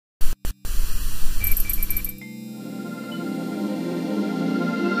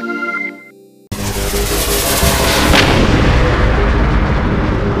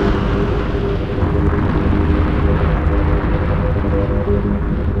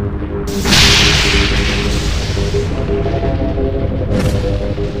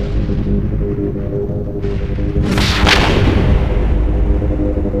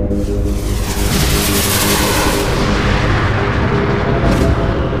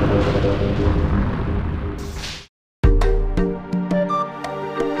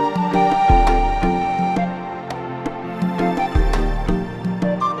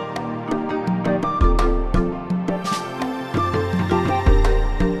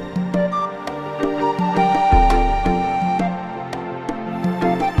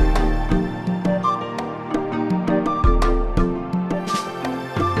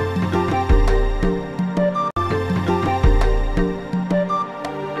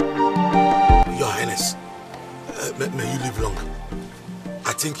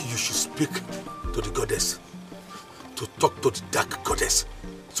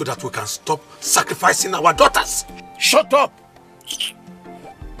So that we can stop sacrificing our daughters. Shut up!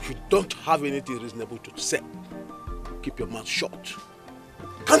 If you don't have anything reasonable to say, keep your mouth shut.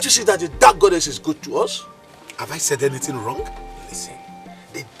 Can't you see that the dark goddess is good to us? Have I said anything wrong? Listen,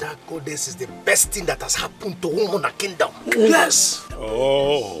 the dark goddess is the best thing that has happened to Umona Kingdom. Yes!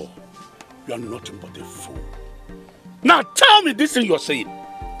 Oh, you are nothing but a fool. Now tell me this thing you're saying.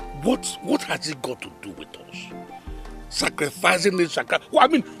 What has it got to do with us? Sacrificing is sacrifice. Well, I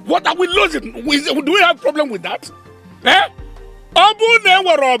mean, what are we losing? Do we have a problem with that? Eh?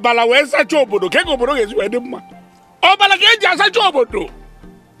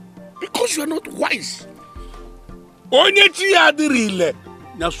 Because you are not wise. What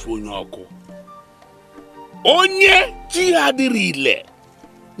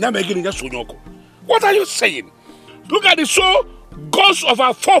are you saying? Look at the soul gods of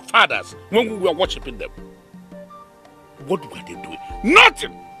our forefathers when we were worshipping them. What were they doing?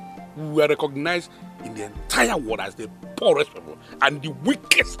 Nothing! We were recognized in the entire world as the poorest people and the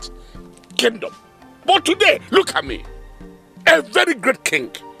weakest kingdom. But today, look at me. A very great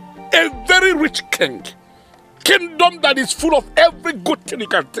king. A very rich king. Kingdom that is full of every good thing you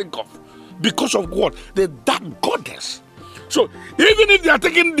can think of. Because of what? The dark goddess. So, even if they are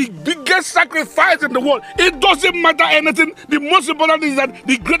taking the biggest sacrifice in the world, it doesn't matter anything. The most important is that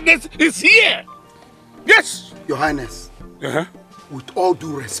the greatness is here. Yes. Your Highness, with all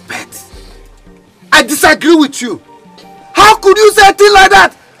due respect, I disagree with you. How could you say a thing like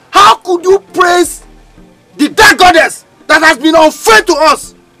that? How could you praise the dark goddess that has been unfair to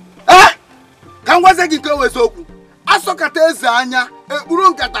us? Eh? Let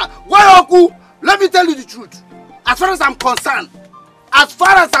me tell you the truth. As far as I'm concerned,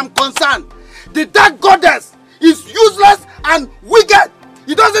 the dark goddess is useless and wicked.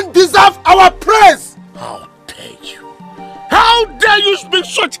 He doesn't deserve our praise. How dare you? How dare you speak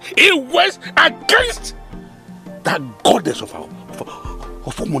such ill words against that goddess of our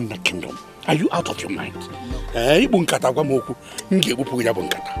Umona Kingdom? Are you out of your mind?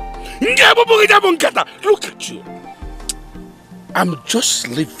 Look at you. I'm just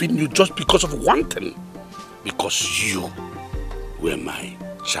leaving you just because of one thing. Because you were my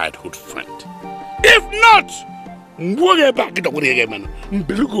childhood friend. If not,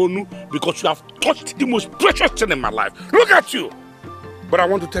 because you have touched the most precious thing in my life. Look at you. But I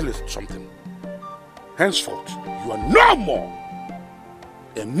want to tell you something. Henceforth, you are no more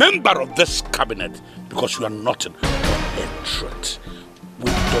a member of this cabinet because you are nothing but a threat. We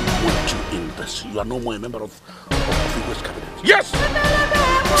don't want you in this. You are no more a member of the West cabinet. Yes!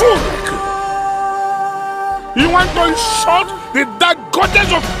 Fool like you. You want to insult the dark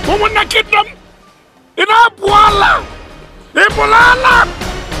goddess of Umona Kingdom? In Abuala! Ibolala!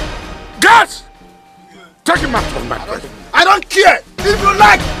 Gas! Take him out of my presence. I don't care. If you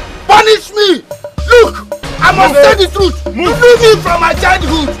like, punish me. Look, I must say the truth. You knew me from my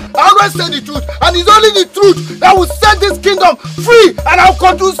childhood. I always say the truth. And it's only the truth that will set this kingdom free. And I'll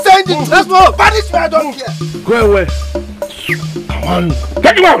continue saying the truth. Punish me, I don't care. Go away. Come on.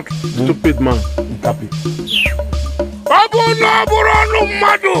 Take him out. Stupid man. Happy.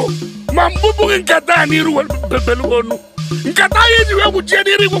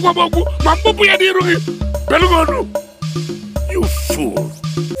 You fool.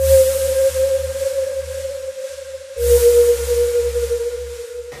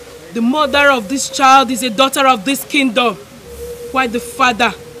 The mother of this child is a daughter of this kingdom, while the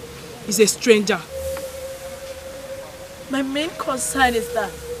father is a stranger. My main concern is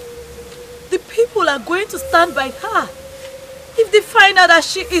that the people are going to stand by her if they find out that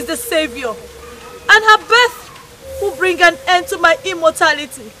she is the savior, and her birth will bring an end to my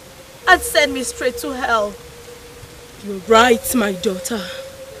immortality and send me straight to hell. You're right, my daughter,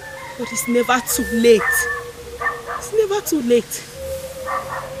 but it's never too late. It's never too late.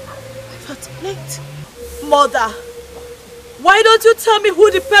 never too late. Mother, why don't you tell me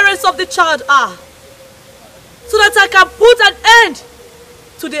who the parents of the child are? So that I can put an end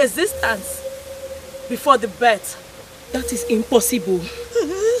to the existence before the birth. That is impossible.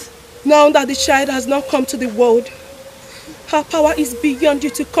 Now that the child has not come to the world, her power is beyond you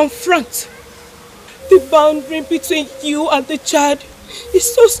to confront. The boundary between you and the child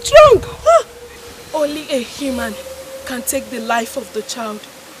is so strong. Only a human can take the life of the child,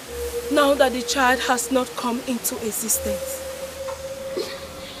 now that the child has not come into existence.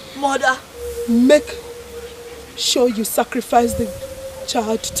 Mother, make sure you sacrifice the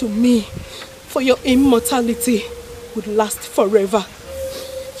child to me, for your immortality would last forever.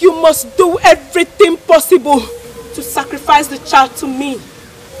 You must do everything possible to sacrifice the child to me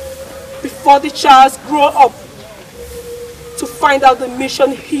before the child grows up to find out the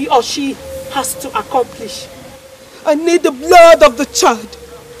mission he or she has to accomplish. I need the blood of the child.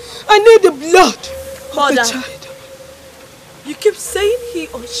 I need the blood of the child. You keep saying he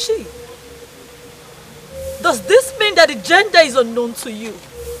or she. Does this mean that the gender is unknown to you?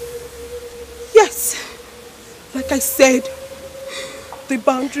 Yes. Like I said, the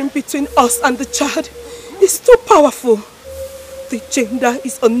boundary between us and the child is too powerful. The gender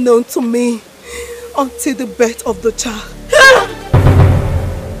is unknown to me until the birth of the child.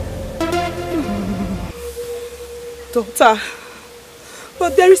 Daughter,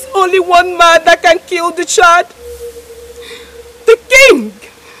 but there is only one man that can kill the child. The king.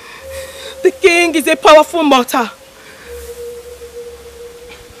 The king is a powerful mortal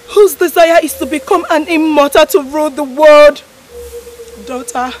whose desire is to become an immortal to rule the world.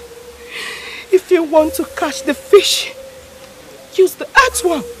 Daughter, if you want to catch the fish, use the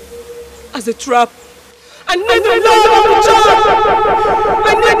earthworm as a trap. I need the blood of the child!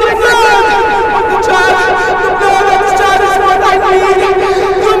 I need the blood of the child! The blood of the child is what I need!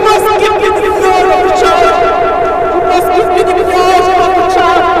 You must give me the blood of the child! You must give me the blood of the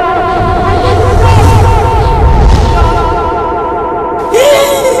child!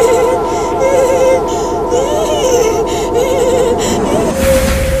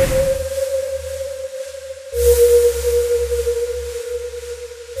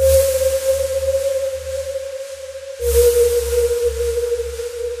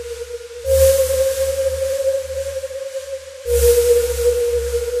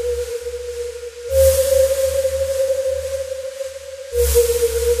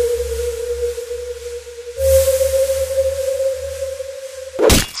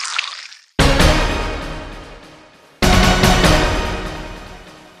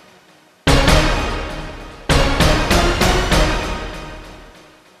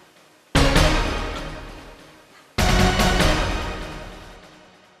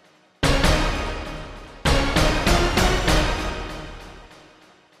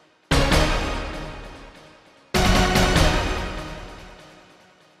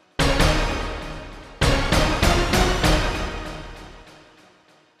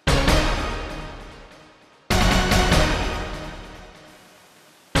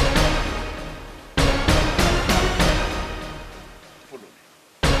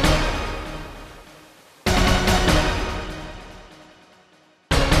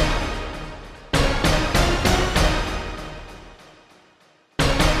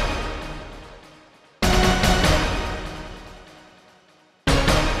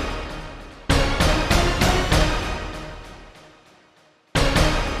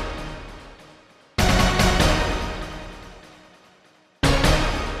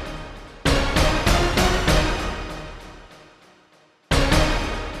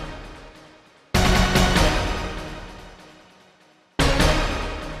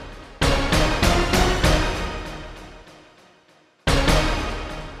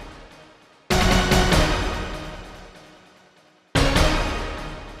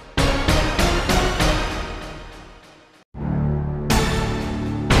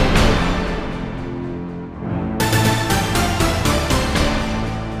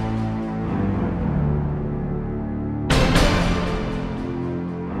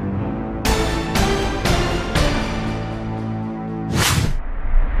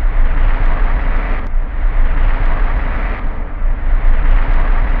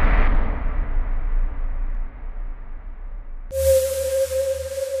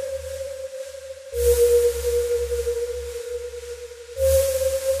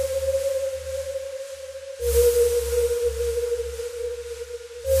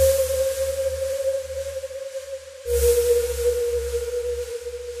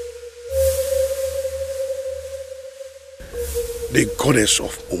 The goddess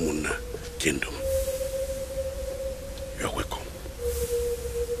of Umuna Kingdom. You are welcome.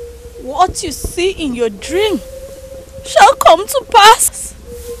 what you see in your dream shall come to pass.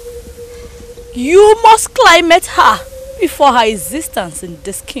 You must climate her before her existence in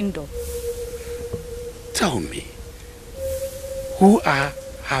this kingdom. Tell me, who are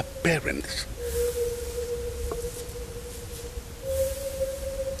her parents?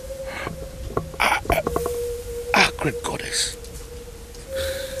 Great goddess,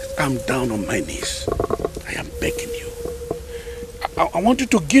 I'm down on my knees. I am begging you. I want you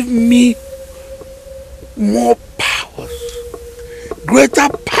to give me more powers, greater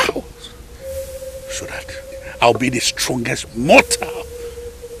powers, so that I'll be the strongest mortal.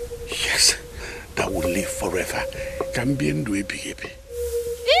 Yes, that will live forever.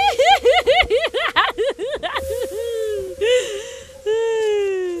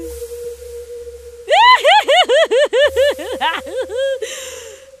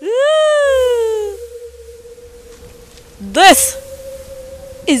 This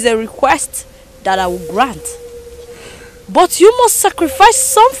is a request that I will grant, but you must sacrifice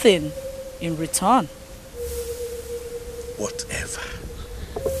something in return. Whatever.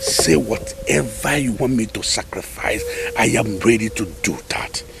 Say whatever you want me to sacrifice, I am ready to do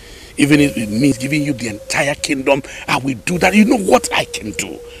that. Even if it means giving you the entire kingdom, I will do that. You know what I can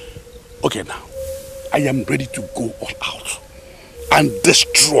do. Okay, now, I am ready to go all out and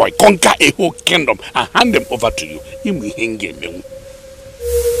destroy, conquer a whole kingdom and hand them over to you.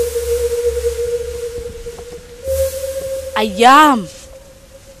 I am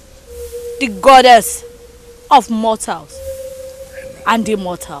the goddess of mortals and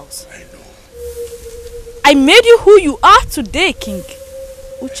immortals. I know. I made you who you are today, King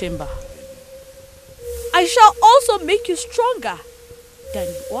Uchemba. I shall also make you stronger than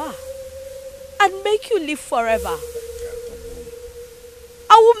you are and make you live forever.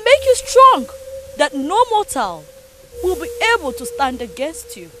 I will make you strong that no mortal will be able to stand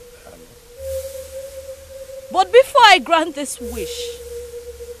against you. But before I grant this wish,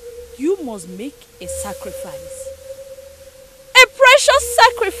 you must make a sacrifice. A precious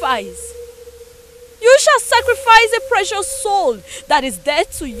sacrifice. You shall sacrifice a precious soul that is dear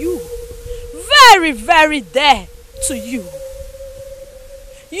to you. Very, very dear to you.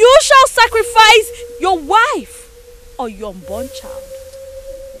 You shall sacrifice your wife or your unborn child.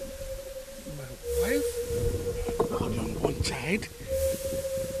 My wife? Or your unborn child?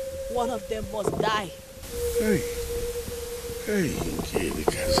 One of them must die. Hey,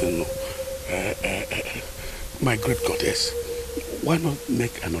 my great goddess, why not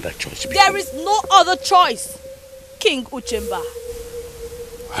make another choice? There is no other choice, King Uchemba.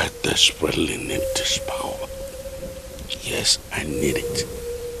 I desperately need this power. Yes, I need it.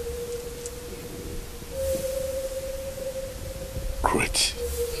 Great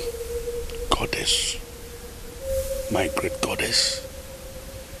goddess, my great goddess,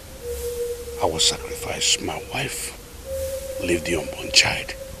 I will sacrifice my wife, leave the unborn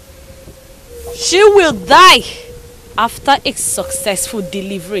child. She will die after a successful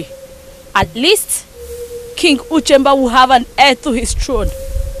delivery. At least, King Uchemba will have an heir to his throne.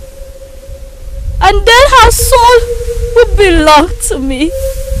 And then her soul will belong to me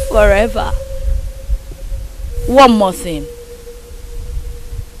forever. One more thing.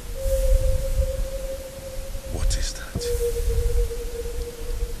 What is that?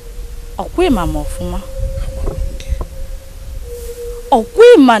 Okwema mofuma.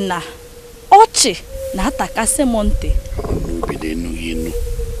 Okwema na ochi na atakase monte.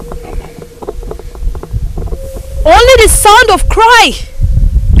 Only the sound of cry,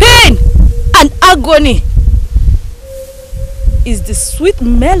 pain, and agony is the sweet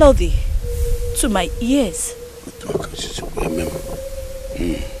melody to my ears.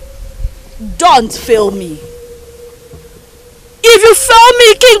 Don't fail me. If you fail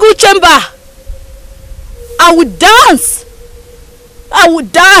me, King Uchemba, I will dance. I will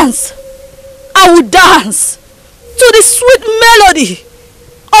dance. I will dance to the sweet melody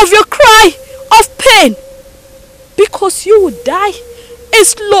of your cry of pain, because you will die a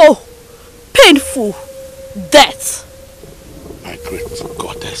slow, painful death. My great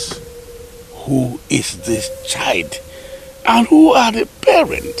goddess, who is this child and who are the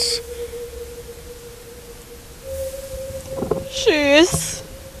parents? She is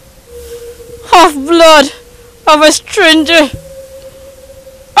half-blood of a stranger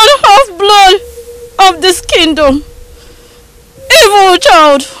and half-blood of this kingdom. Evil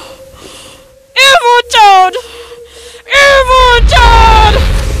child! Evil child! Evil child!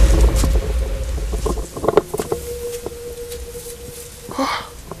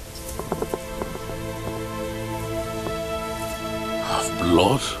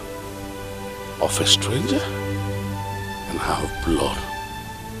 Half-blood of a stranger and half-blood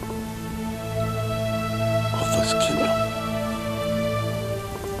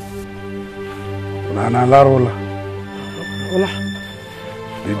Nana Larola.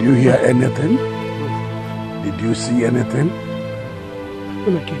 Did you hear anything? Did you see anything?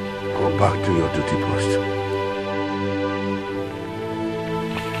 Go back to your duty post.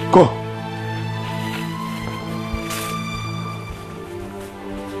 Go.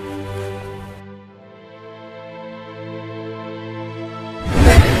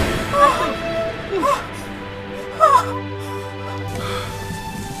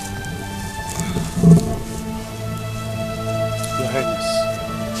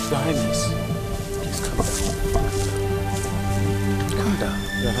 Your Highness, please calm down.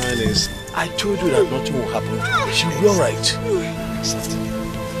 Your Highness, I told you that nothing will happen. She'll be alright.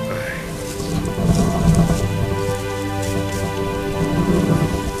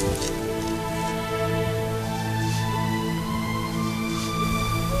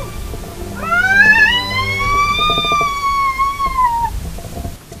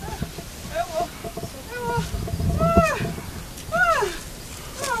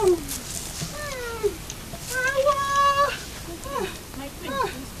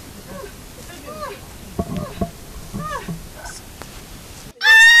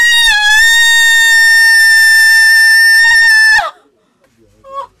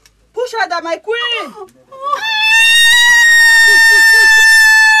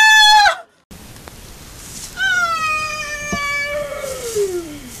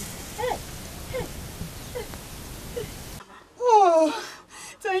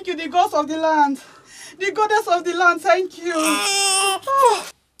 Of the land, the goddess of the land, thank you. Oh.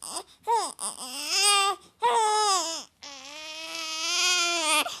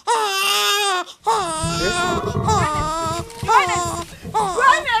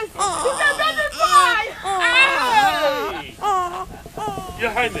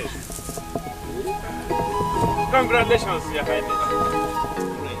 Your Highness. Congratulations, Your Highness.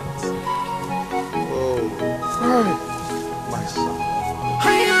 Oh, my son.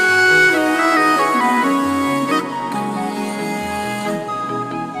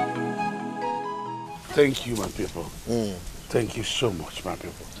 Thank you, my people. Thank you so much, my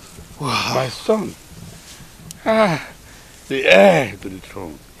people. Wow. My son. The heir to the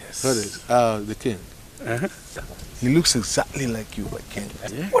throne. Yes. The king. He looks exactly like you, my king.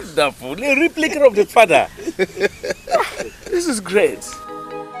 Wonderful. A replica of the father. This is great.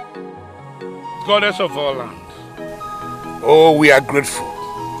 Goddess of all land. Oh, we are grateful.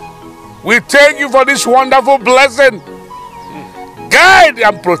 We thank you for this wonderful blessing. Guide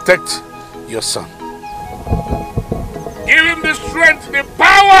and protect your son. Give him the strength, the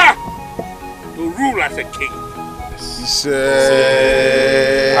power to rule as a king.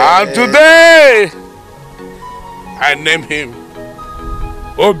 And today, I name him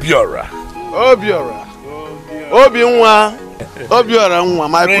Obiora. Obiora. Obiora. Obiora,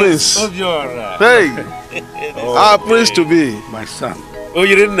 my prince. Obiora. Hey, our prince to be. My son. Oh,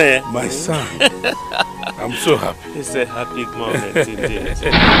 you're in there? My son. I'm so happy. It's a happy moment indeed.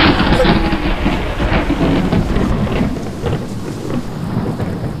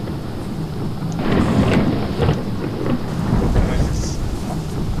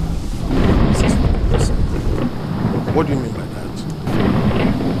 What do you mean by that?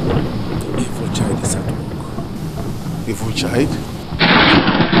 Evil child is at work. Evil child?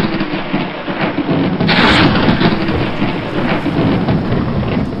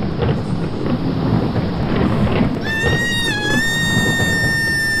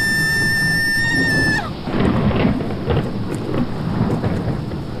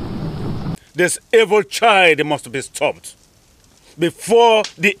 This evil child must be stopped before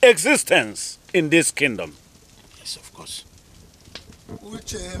the existence in this kingdom. Yes, of course.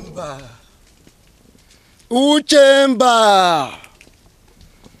 Uchemba. Uchemba.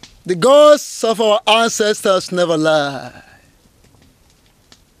 The ghosts of our ancestors never lie.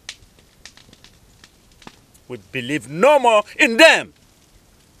 We believe no more in them.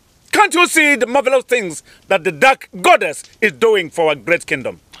 Can't you see the marvelous things that the dark goddess is doing for our great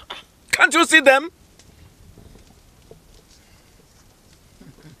kingdom? Can't you see them?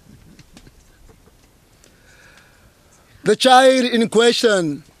 The child in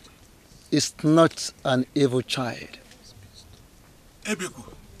question is not an evil child.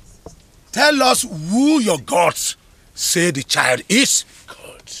 Ebeku, tell us who your gods say the child is.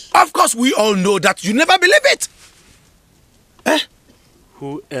 Gods. Of course, we all know that you never believe it. Eh?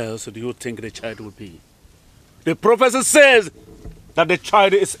 Who else do you think the child will be? The prophecy says that the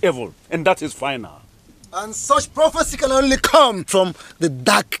child is evil, and that is final. And such prophecy can only come from the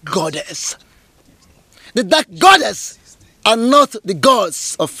dark goddess. The dark goddess are not the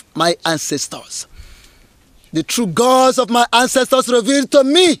gods of my ancestors. The true gods of my ancestors revealed to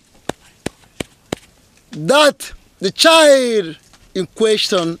me that the child in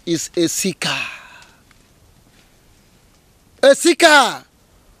question is a seeker. A seeker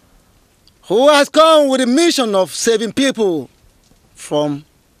who has come with a mission of saving people from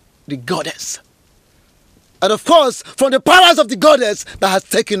the goddess. And of course, from the powers of the goddess that has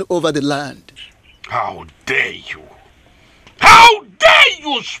taken over the land. How dare you? How dare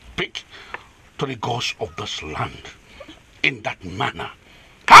you speak to the gods of this land in that manner?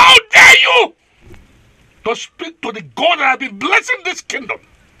 How dare you to speak to the God that has been blessing this kingdom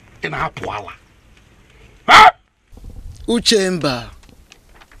in Hapuala? Huh? Uchemba.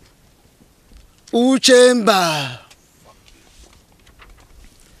 Uchemba.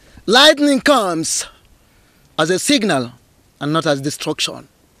 Lightning comes as a signal and not as destruction.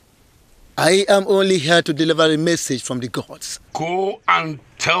 I am only here to deliver a message from the gods. Go and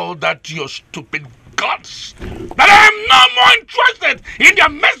tell that your stupid gods that I am no more interested in their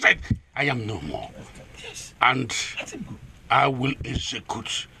message. I am no more. Yes. And I will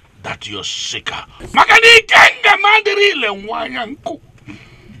execute that your seeker. Makani kenga mandirile wayanku.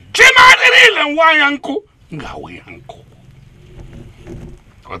 Chimandirile wayanku. Ngawe yanku.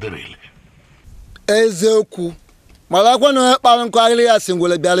 Odirile. Ezeku. Malakwa no ekpalanko agile ya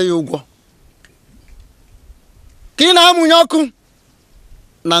singole biale yugo. Kina munyoku.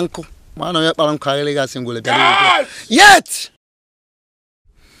 Nanku. Yet,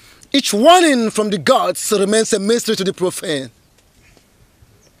 each warning from the gods remains a mystery to the prophet.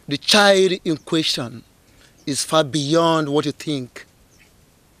 The child in question is far beyond what you think.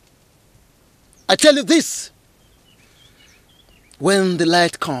 I tell you this, when the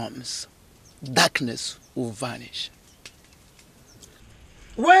light comes, darkness will vanish.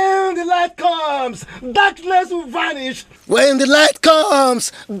 When the light comes, darkness will vanish. When the light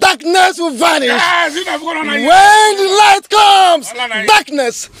comes, darkness will vanish. Yes, when the light comes,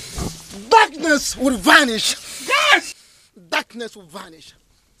 darkness will vanish. Yes! Darkness will vanish.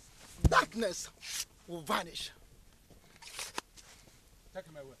 Darkness will vanish. Take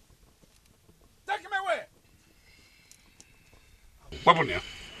him away. Take him away.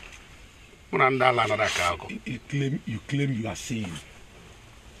 You claim you are seeing.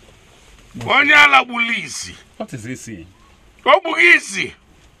 What is he seeing? What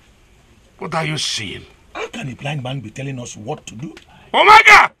are you seeing? How can a blind man be telling us what to do?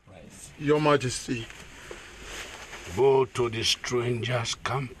 Omega! Your Majesty. Go to the strangers'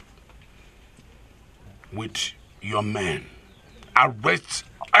 camp with your men. Arrest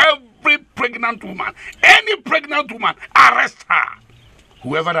every pregnant woman. Any pregnant woman, arrest her.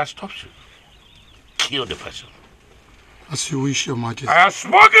 Whoever that stops you, kill the person. As you wish, Your Majesty. I have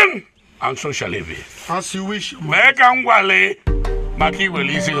spoken, and so shall it be. As you wish, Your Majesty.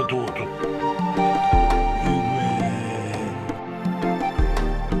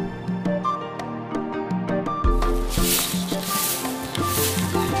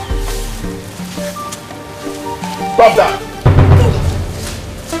 Stop that!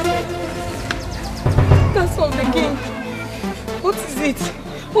 That's all the king. What is it?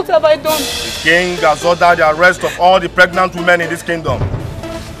 What have I done? The king has ordered the arrest of all the pregnant women in this kingdom.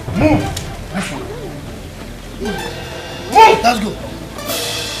 Move! Move! Let's go.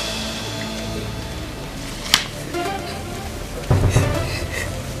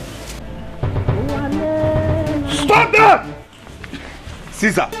 Stop that!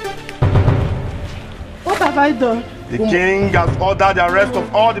 Caesar. What have I done? The king has ordered the arrest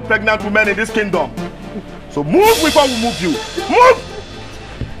of all the pregnant women in this kingdom. So move before we move you. Move!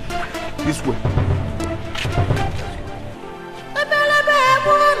 This way.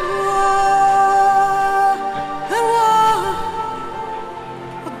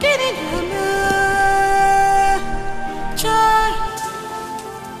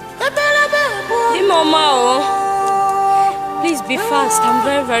 Mama, please be fast. I'm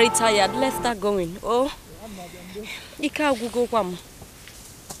very, very tired. Let's start going. Oh,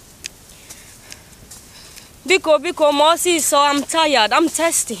 Biko, Mosi, so I'm tired. I'm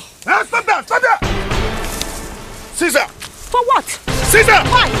thirsty. Ah, stop that! Stop that! Caesar! For what? Caesar!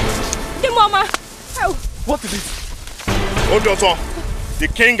 Why? The mama. Oh. What is it? Hold your tongue. The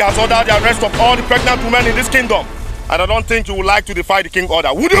king has ordered the arrest of all the pregnant women in this kingdom. And I don't think you would like to defy the king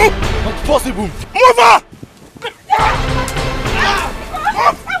order. Would you? Not possible. Move her!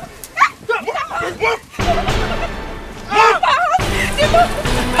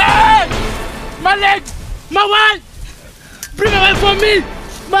 Hey! My leg! My wife! Bring away from me!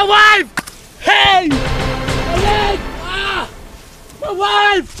 My wife! Hey! My leg! Ah! My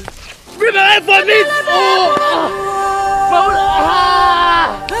wife! Bring away from me! Oh!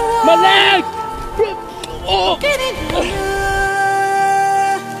 My leg! Oh!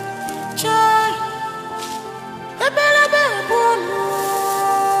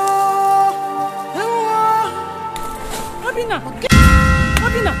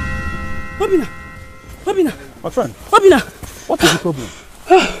 Obina. My friend. Obina. What is the problem?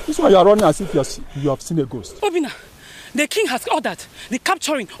 This one you are running as if you have seen a ghost. Obina, the king has ordered the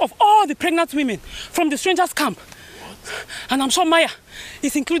capturing of all the pregnant women from the strangers' camp. What? And I'm sure Maya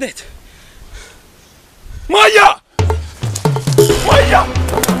is included. Maya! Maya!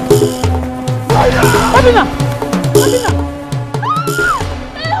 Maya! Obina! Obina!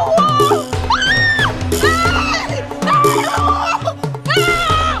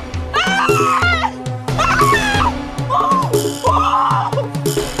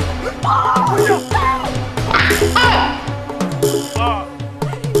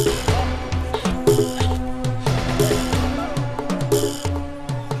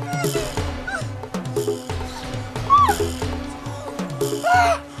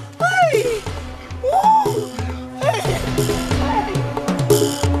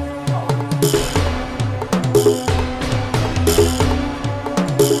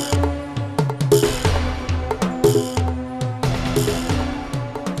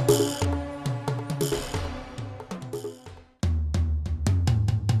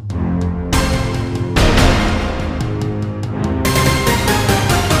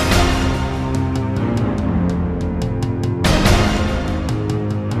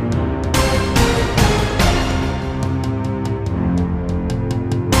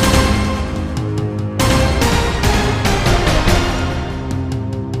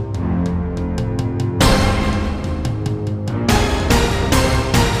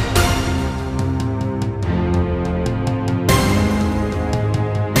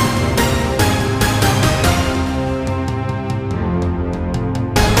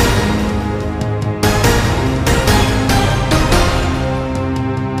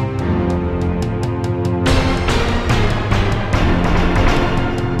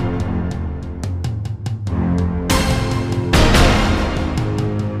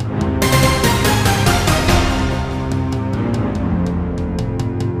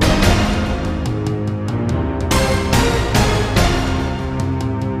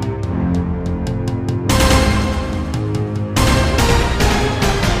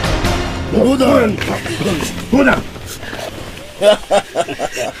 Hold on.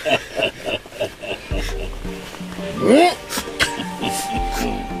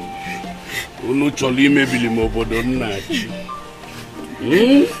 Unu chọrọ imebili m obodo nnachi.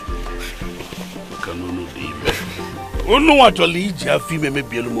 Maka na unu dị ime. Unu nwa chọrọ iji afọ ime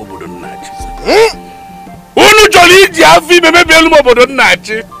mebielu m obodo nnachi. Unu chọrọ iji afọ ime mebielu m obodo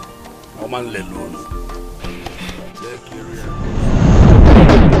nnachi. Ọma nlele unu.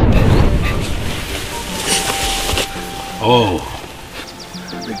 Oh,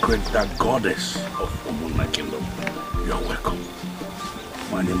 the great dark goddess of Umuna Kingdom, you are welcome.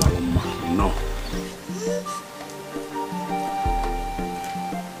 My name is No.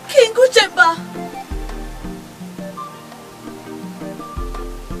 King Uchemba.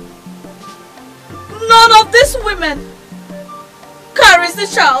 None of these women carries the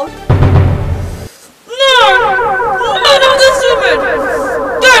child. None of these women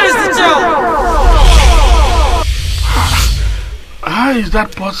carries the child. How is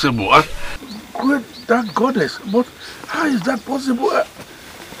that possible? Great dark goddess, but how is that possible?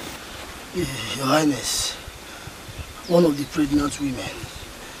 Your Highness, one of the pregnant women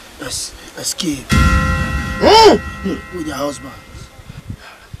escaped with their husbands.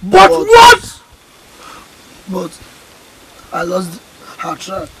 But what? But I lost her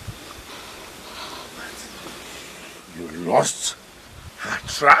track. You lost her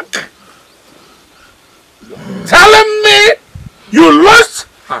track? You're telling me you lost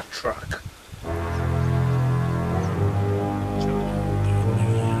her track?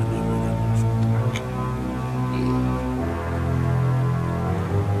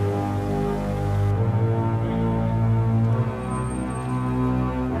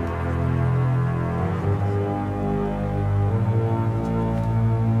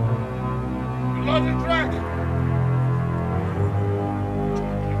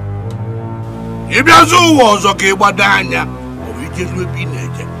 Ibiazu was okay, Badanya. Or we just will be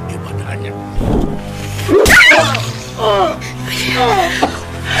nature, Badanya.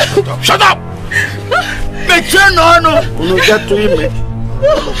 Shut up! But you no, get to him.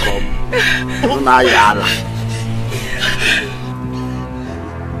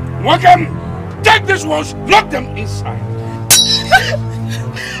 Welcome! Take these ones, lock them inside.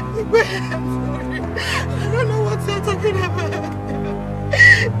 I don't know what you're talking about. My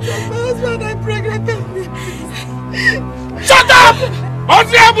husband and pregnant me. Shut up!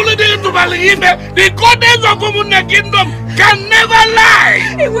 The goddess of Umuna Kingdom can never lie.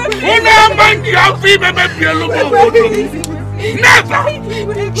 Never!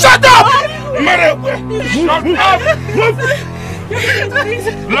 Shut up! Shut up! Move!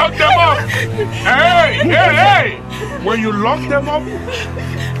 Lock them up! Hey! When you lock them up,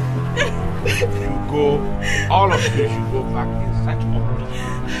 all of you should go back in search of her.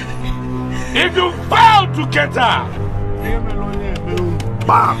 If you fail to get her,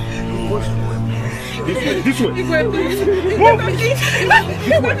 bam! This way. Move!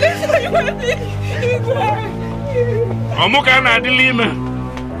 Omuka na adilime.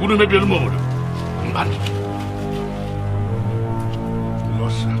 Kudu mebi elu modo. Mbani.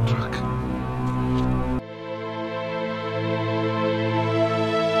 Lost our track.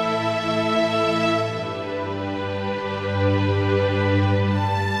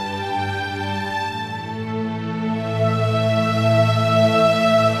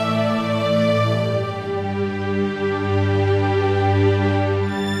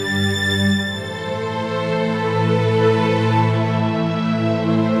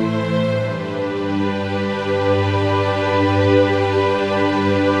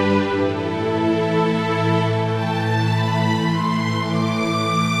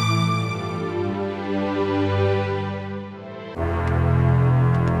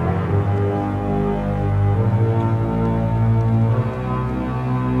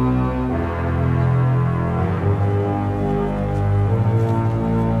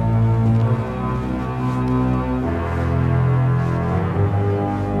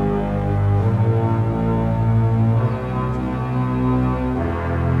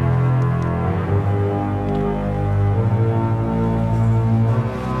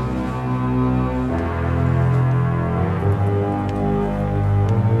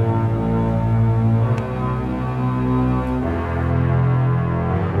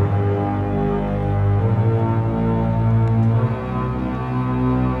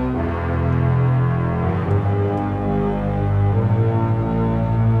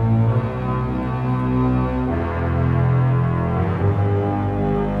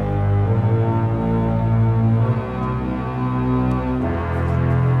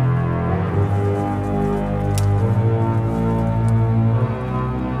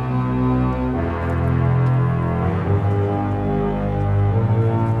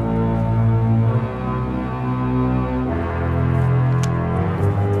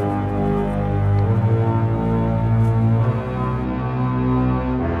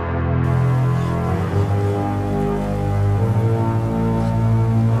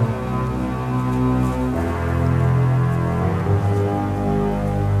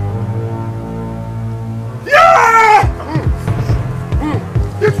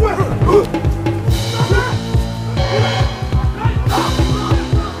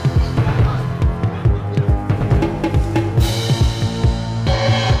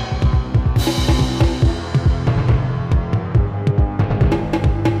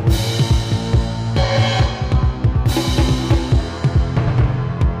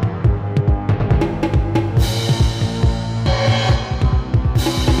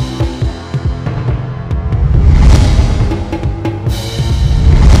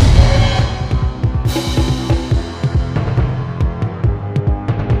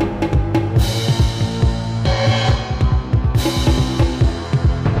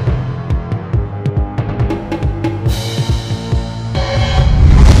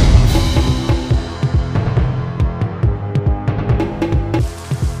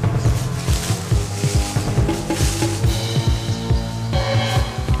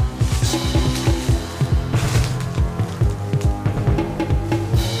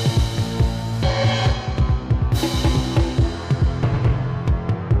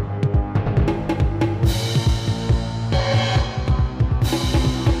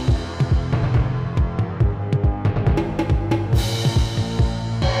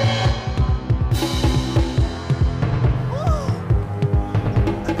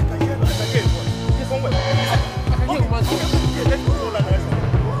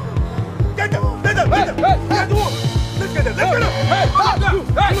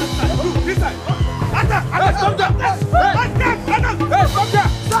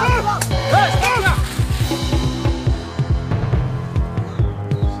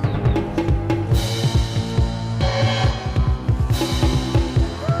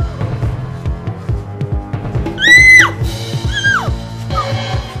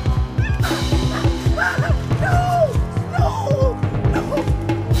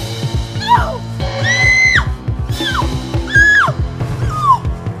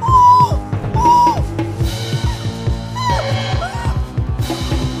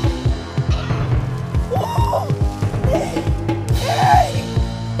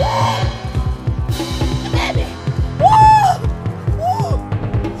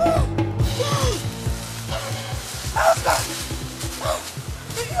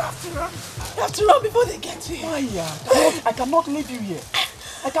 before they get here. Maya, I cannot leave you here.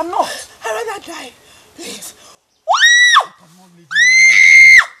 I cannot. I'd rather die. Please. I cannot leave you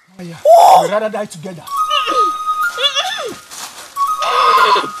here, Maya. We'd rather die together.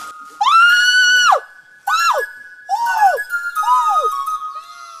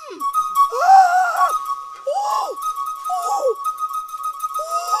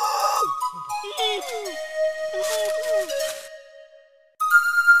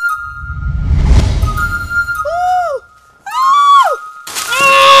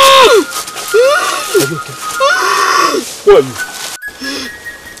 Who are you?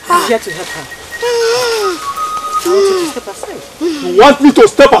 I'm here to help her. I want you to step aside. You want me to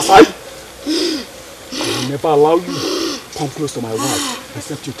step aside? I will never allow you to come close to my wife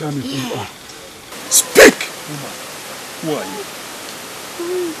except you tell me who you are. Speak! Woman, who are you?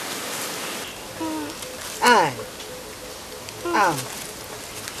 I am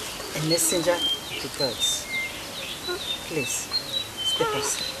a messenger to gods. Please, step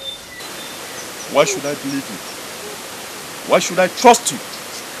aside. Why should I believe you? Why should I trust you?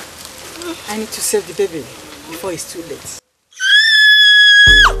 I need to save the baby before it's too late.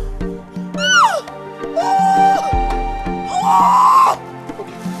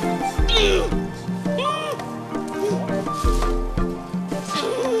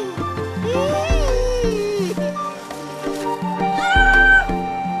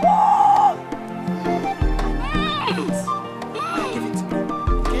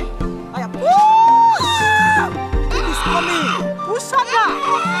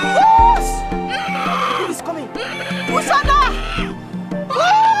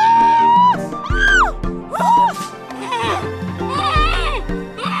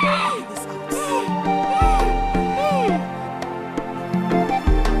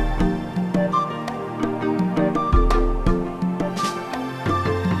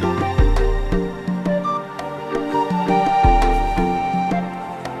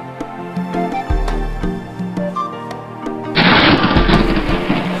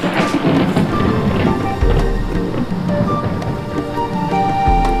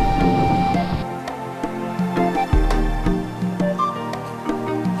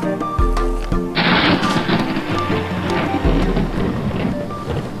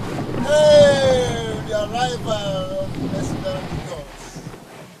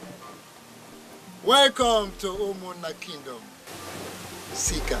 Welcome to Omuna Kingdom,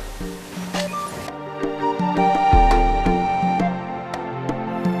 Sika.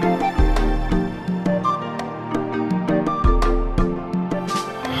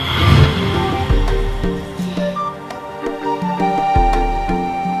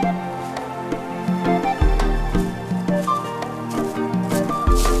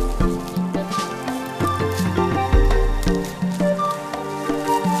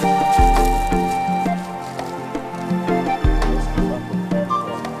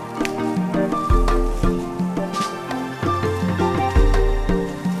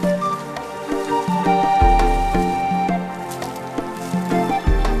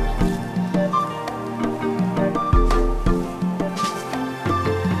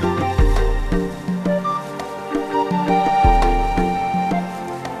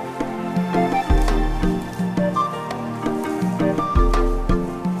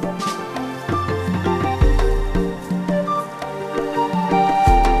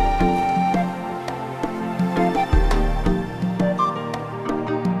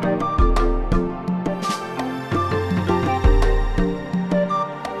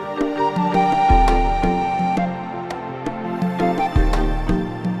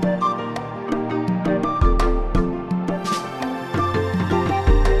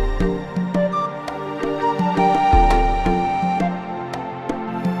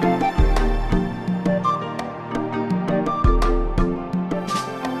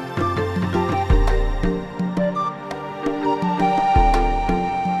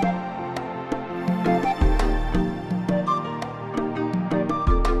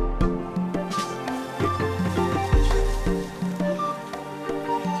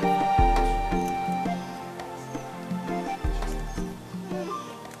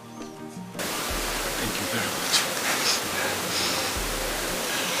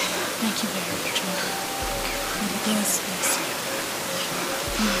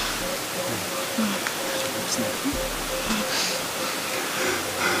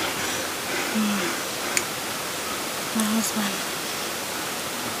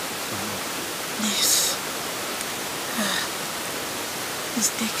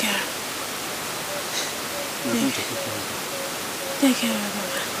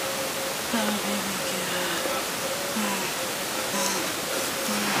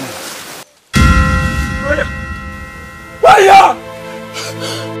 Maya!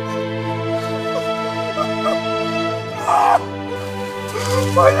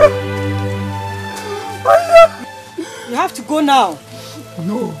 Maya! Maya! You have to go now.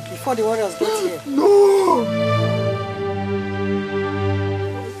 No. Before the warriors get here. No.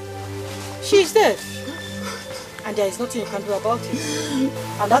 She is dead. And there is nothing you can do about it.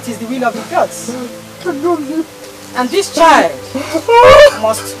 And that is the will of the gods. And this child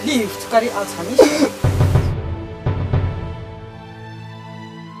must live to carry out her mission.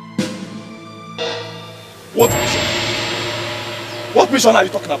 What mission? What mission are you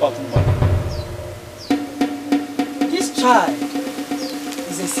talking about, woman? This child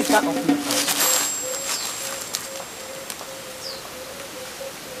is a seeker of knowledge.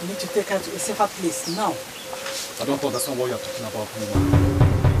 You need to take her to a safer place now. I don't understand what you are talking about,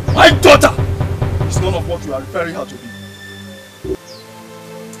 woman. My daughter is none of what you are referring her to be.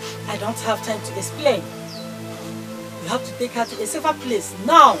 I don't have time to explain. You have to take her to a safer place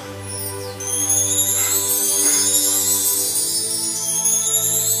now.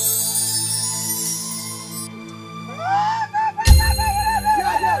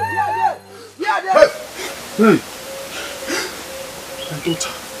 Hey! My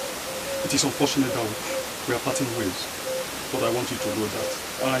daughter, it is unfortunate that we are parting ways, but I want you to know that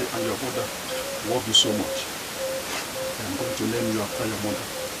I and your mother love you so much. I am going to name you after your mother,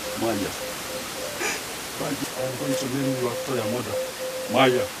 Maya. I am going to name you after your mother,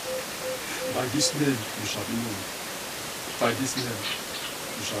 Maya. By this name you shall be known. By this name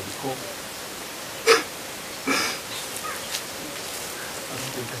you shall be called. I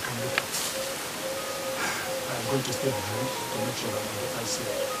don't think I can make it. I'm going to stay with you to make sure that my daughter is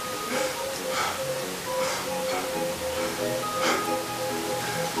safe.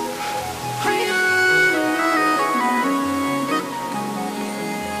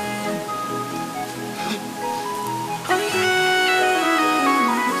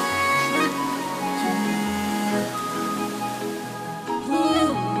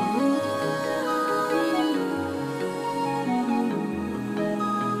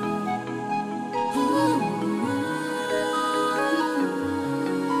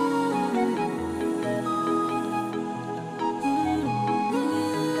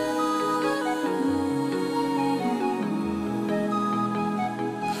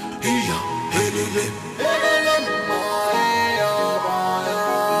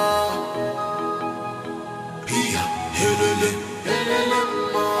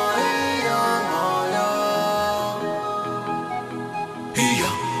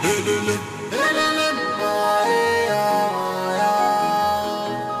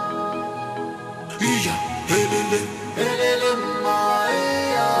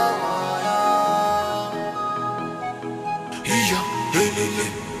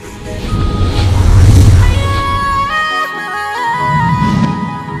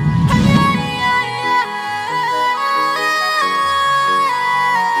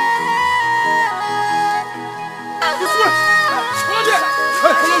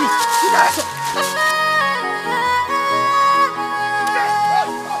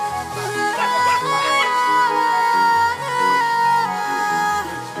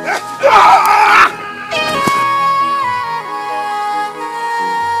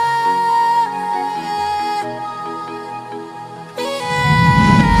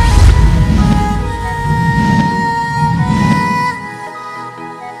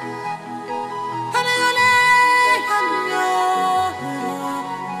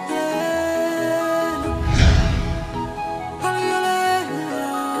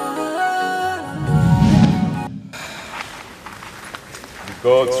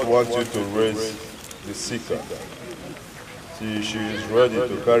 God wants you to raise the seeker till she is ready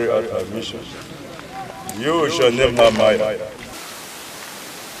to carry out her mission. You shall name her Maya.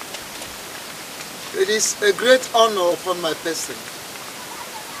 It is a great honor upon my person,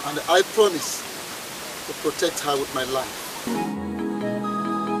 and I promise to protect her with my life.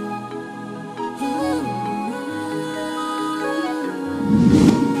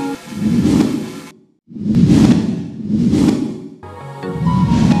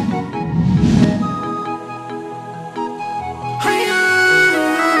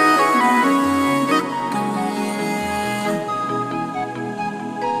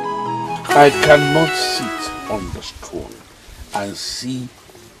 I cannot sit on the throne and see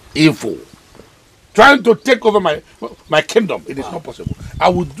evil trying to take over my kingdom. It is not possible. I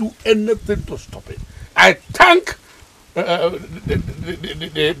will do anything to stop it. I thank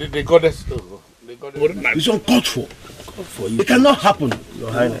the goddess. It's uncalled for. It cannot happen,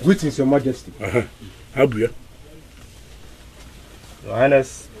 Your Highness. Greetings, Your Majesty. How be it? Your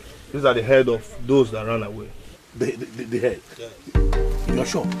Highness, these are the head of those that ran away. The head? Yeah. You're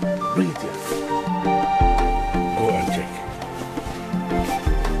sure? Bring it here. Go and check.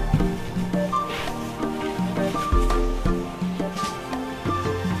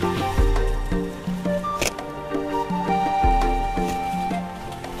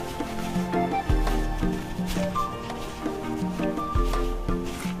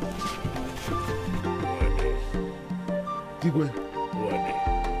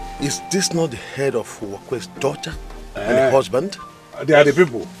 Is this not the head of Wakwe's daughter and the husband? They are the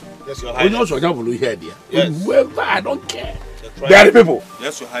people. Yes, Your Highness. Yes. Whoever, I don't care. They are the people.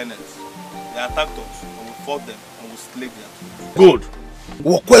 Yes, Your Highness. They attacked us, and we fought them, and we slayed them. Good.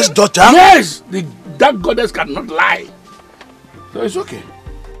 Wakwe's daughter? Yes! That goddess cannot lie. So it's okay.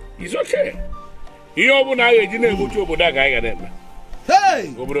 It's okay. Hey!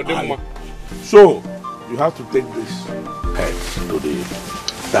 So, you have to take this head to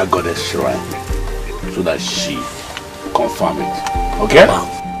that goddess shrine so that she confirm it. Okay?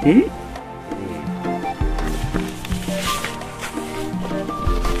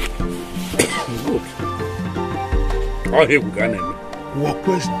 Good. Oh, here we go.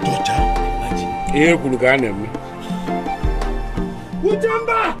 Wakwe's daughter? Here we go.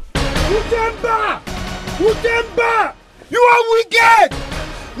 Utemba! Utemba! Utemba! You are wicked!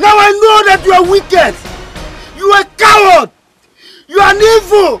 Now I know that you are wicked! You are a coward! You are an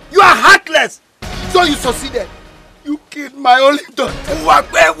evil! You are heartless! So you succeeded. You killed my only daughter.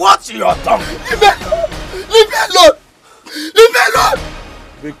 What's your tongue? Leave me alone! Leave me alone! Leave me alone!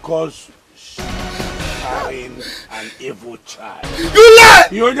 Because she's carrying an evil child. You lie!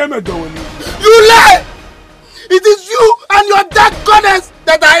 You lie! It is you and your dark goddess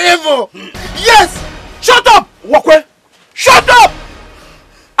that are evil! Yes! Shut up! Wakwe! Shut up!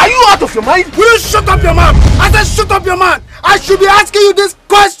 Are you out of your mind? Will you shut up your mouth? I said shut up your mouth! I should be asking you this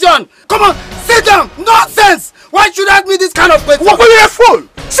question! Come on, sit down! Nonsense! Why should you ask me this kind of question? Wakwe, you're a fool!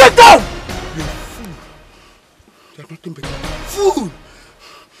 Sit down! You're a fool. You're nothing but a fool!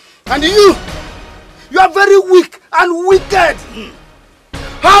 And you are very weak and wicked!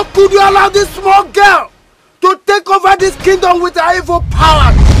 How could you allow this small girl to take over this kingdom with her evil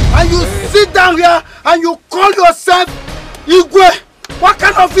power? And you sit down here and you call yourself Igwe? What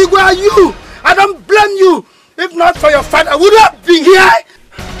kind of Igwe are you? I don't blame you. If not for your father, would you have been here?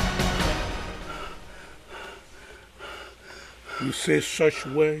 You say such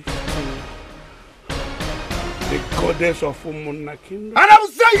words to the goddess of Umuna Kingdom? And I will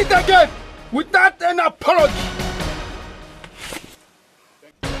say it again without any apology.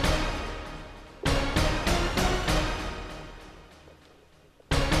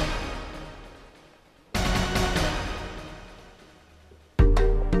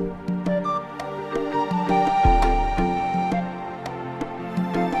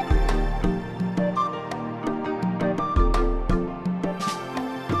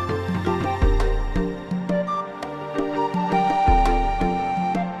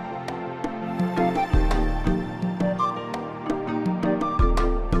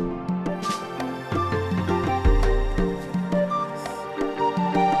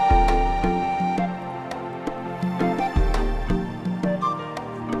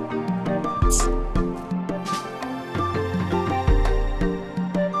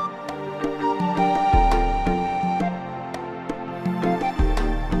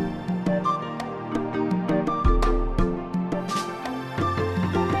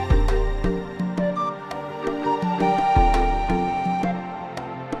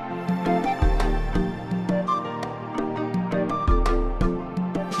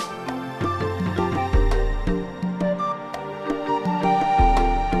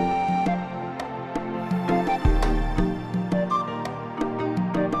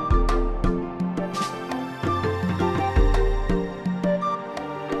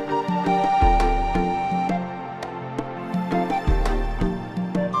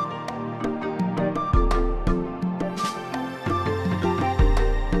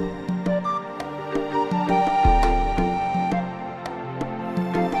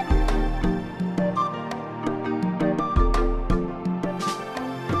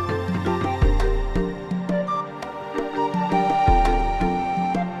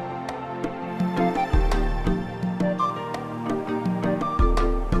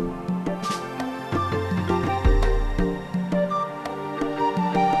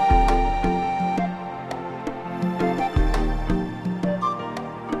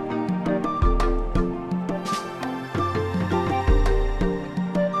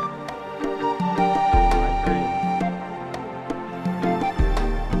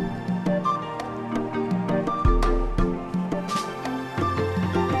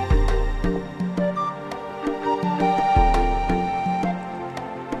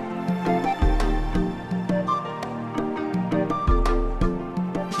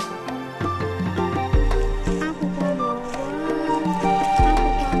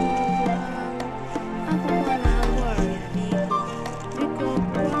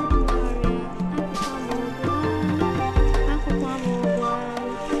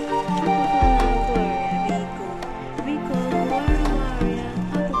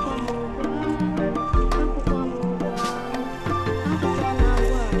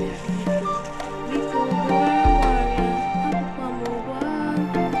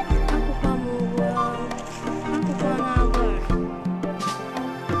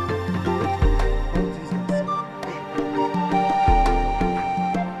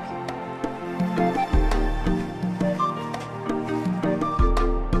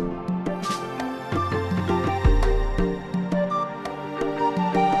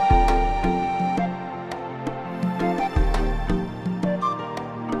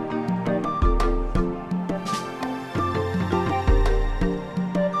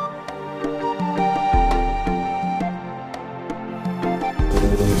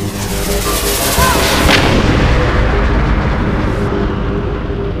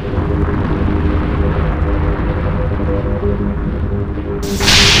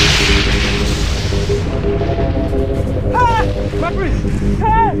 My prince!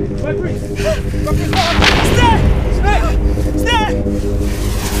 Hey! My prince! My prince! Stay! Stay!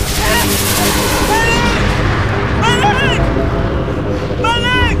 My leg! My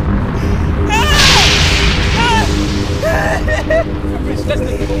leg! My prince, let's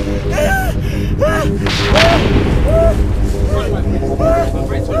take it.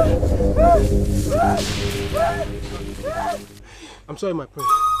 I'm sorry, my prince.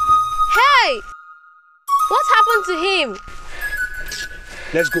 Hey! What happened to him?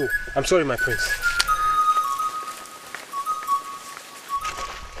 Let's go. I'm sorry, my prince.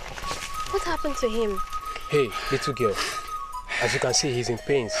 What happened to him? Hey, little girl. As you can see, he's in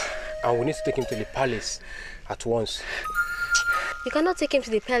pains. And we need to take him to the palace at once. You cannot take him to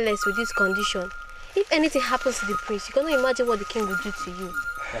the palace with this condition. If anything happens to the prince, you cannot imagine what the king will do to you.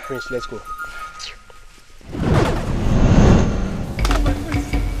 My prince, let's go.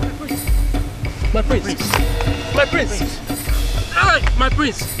 My prince! My prince! Ay, my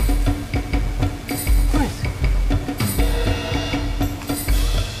prince! Prince!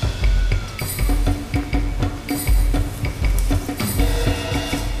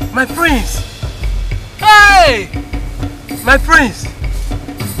 My prince! Hey! My prince!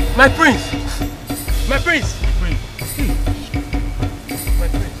 My prince! My prince!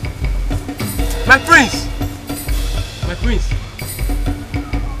 My prince! My prince! My prince!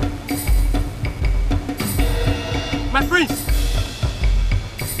 My prince!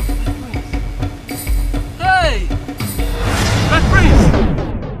 Hey! My prince!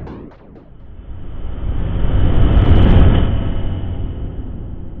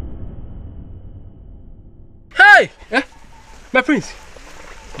 Hey! Eh? My prince!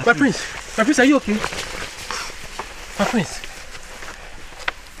 My prince! My prince, are you okay? My prince!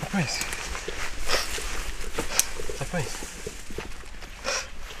 My prince! My prince!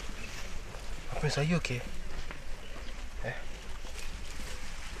 My prince, are you okay?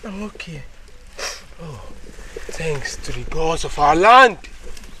 I'm okay. Oh, thanks to the gods of our land.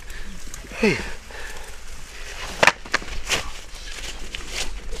 Hey.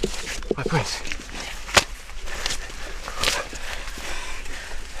 My prince.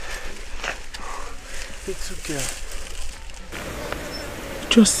 Little girl. You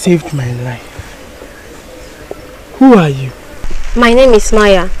just saved my life. Who are you? My name is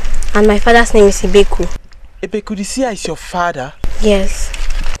Maya, and my father's name is Ibeku. Ibeku, the seer is your father? Yes.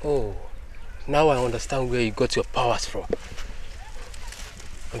 Oh, now I understand where you got your powers from.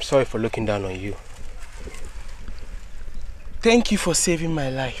 I'm sorry for looking down on you. Thank you for saving my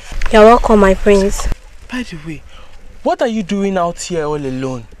life. You're welcome, my prince. By the way, what are you doing out here all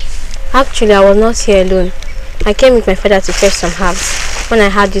alone? Actually, I was not here alone. I came with my father to fetch some herbs when I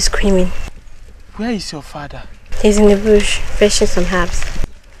heard you screaming. Where is your father? He's in the bush, fetching some herbs.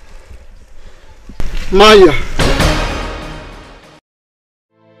 Maya!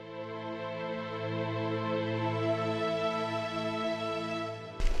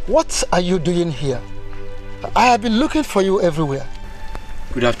 What are you doing here? I have been looking for you everywhere.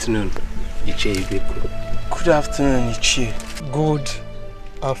 Good afternoon, Iche Ibeku. Good afternoon, Iche. Good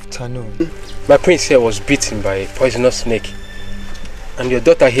afternoon. My prince here was bitten by a poisonous snake, and your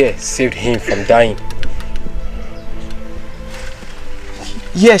daughter here saved him from dying.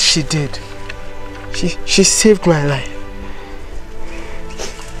 Yes, she did. She saved my life.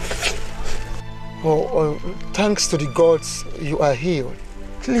 Oh, thanks to the gods, you are healed.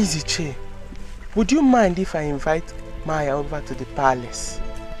 Please, Iche, would you mind if I invite Maya over to the palace?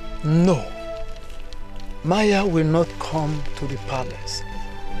 No. Maya will not come to the palace.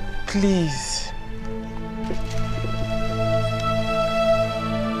 Please.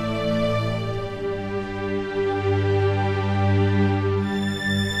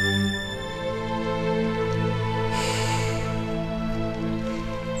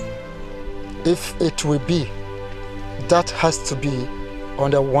 If it will be, that has to be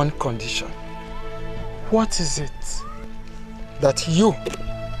under one condition. What is it? That you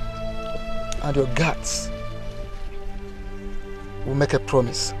and your guards will make a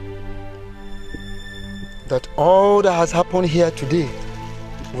promise that all that has happened here today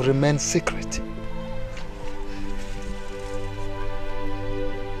will remain secret.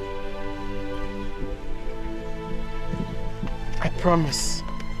 I promise.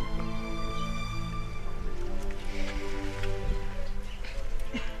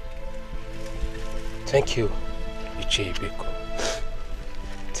 Thank you, Iche Ibeku.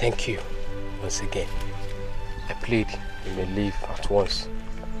 Thank you once again. I plead you may leave at once.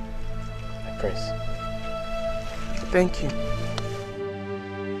 My prince. Thank you.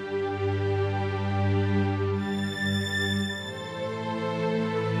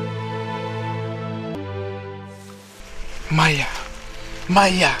 Maya,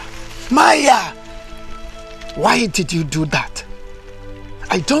 Maya, Maya! Why did you do that?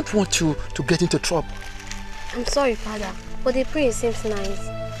 I don't want you to get into trouble. I'm sorry, Father, but the prince seems nice,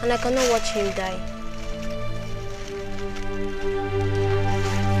 and I cannot watch him die.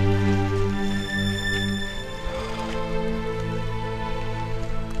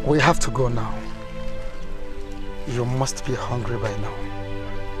 We have to go now. You must be hungry by now.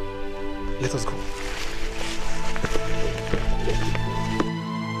 Let us go.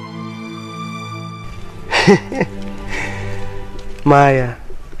 Maya,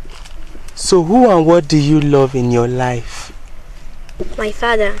 so who and what do you love in your life? My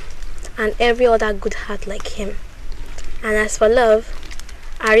father, and every other good heart like him. And as for love,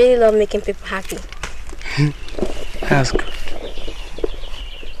 I really love making people happy. That's good.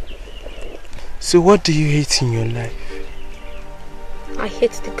 So what do you hate in your life? I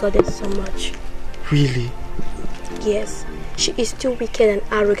hate the goddess so much. Really? Yes, she is too wicked and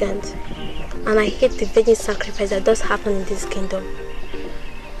arrogant. And I hate the virgin sacrifice that does happen in this kingdom.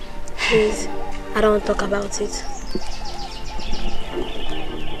 Please, I don't want to talk about it.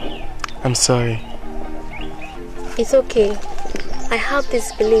 I'm sorry. It's okay. I have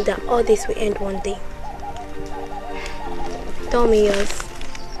this belief that all this will end one day. Tell me yours.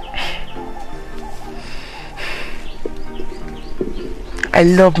 I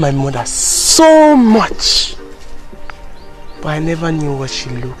love my mother so much, but I never knew what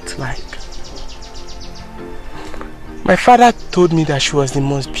she looked like. My father told me that she was the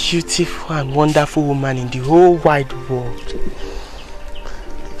most beautiful and wonderful woman in the whole wide world.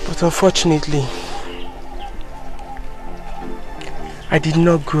 But unfortunately, I did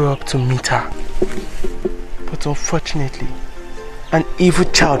not grow up to meet her. But unfortunately, an evil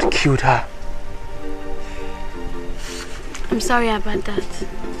child killed her. I'm sorry about that.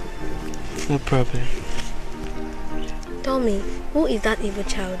 No problem. Tell me, who is that evil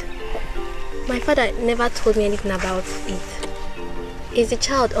child? My father never told me anything about it. Is the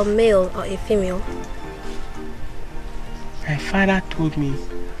child a male or a female? My father told me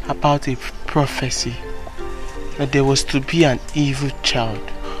about a prophecy that there was to be an evil child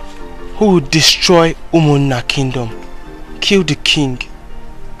who would destroy Umunna kingdom, kill the king,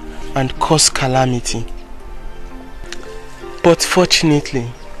 and cause calamity. But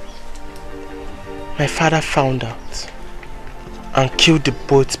fortunately, my father found out and killed the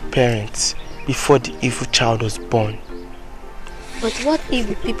both parents before the evil child was born. But what if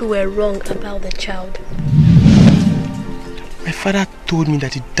the people were wrong about the child? My father told me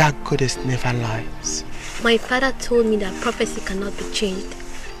that the dark goddess never lies. My father told me that prophecy cannot be changed.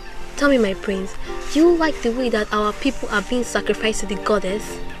 Tell me, my prince, do you like the way that our people are being sacrificed to the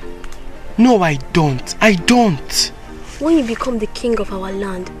goddess? No, I don't. I don't. When you become the king of our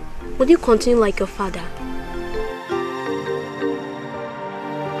land, will you continue like your father?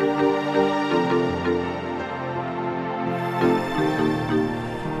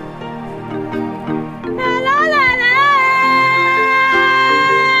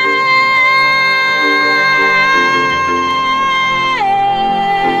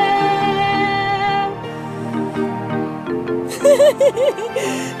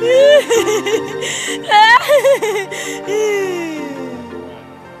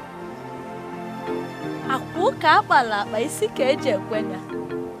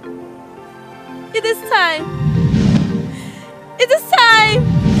 It is time. It is time,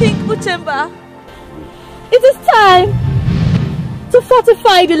 King Uchemba. It is time to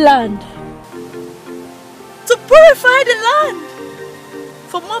fortify the land. To purify the land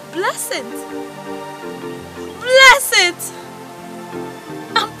for more blessings. Blessings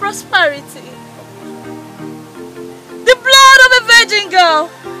and prosperity. The blood of a virgin girl,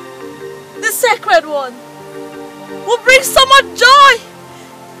 the sacred one, will bring so much joy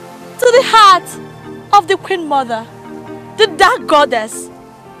to the heart of the Queen Mother, the Dark Goddess,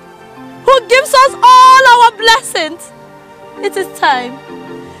 who gives us all our blessings. It is time.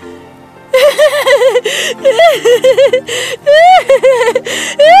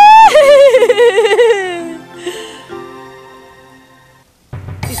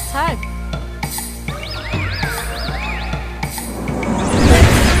 It's time.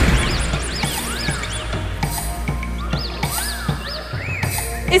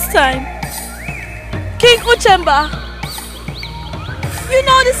 It's time. King Uchemba, you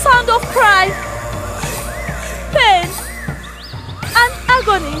know the sound of cry, pain, and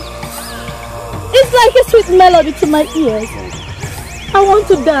agony. It's like a sweet melody to my ears. I want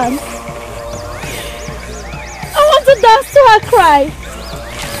to dance. I want to dance to her cry.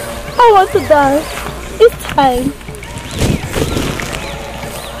 I want to dance. It's time.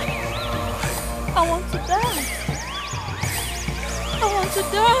 I want to dance. want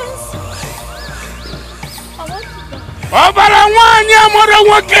to dance. I want to dance. Obara nwanyị amụrụ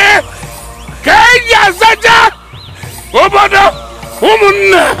nwoke ka eji azacha obodo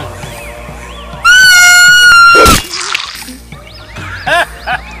ụmụnne.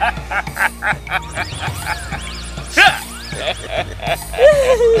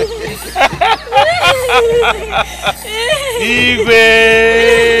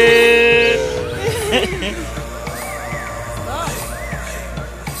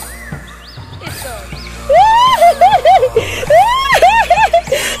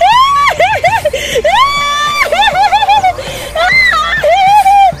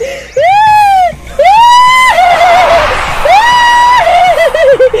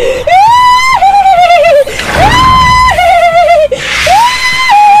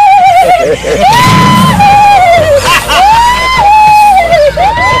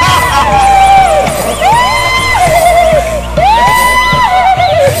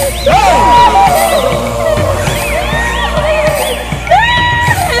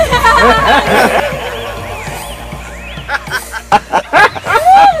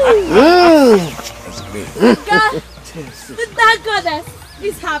 The dark goddess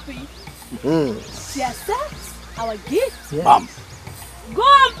is happy. She accepts our gift. Yes. Go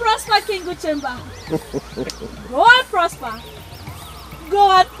and prosper, King Uchemba. Go and prosper.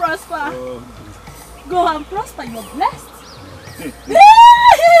 Go and prosper. Go and prosper. You're blessed.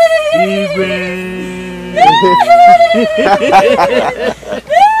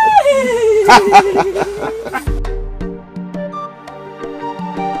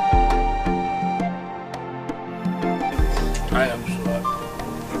 I am so happy.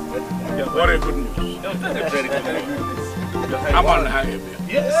 What a good news. Very good news. I'm on high.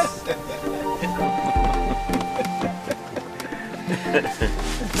 Yes.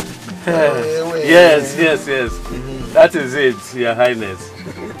 Yes. That is it, Your Highness.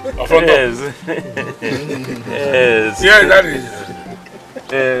 Yes. Yes. Yeah, that is.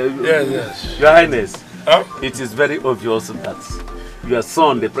 Yes. Your Highness, it is very obvious that your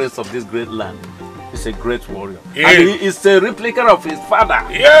son, the prince of this great land, is a great warrior. Yes. And he is a replica of his father.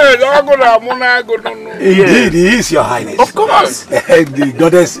 Yes, Indeed, he is, Your Highness. Of course. The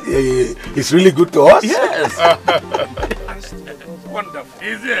goddess is really good to us. Yes. Wonderful.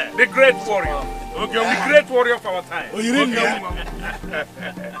 He's there, the great warrior. Okay, the great warrior of our time. Oh, you didn't know?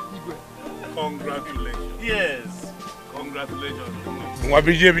 Congratulations. Yes. Congratulations.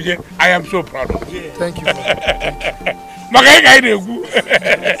 I am so proud of you. Thank you.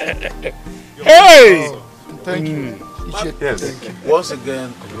 Hey! Thank you. Yes. Thank you. Once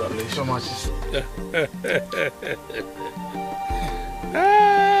again, congratulations. So much.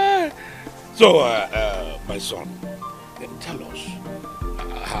 So, my son, tell us,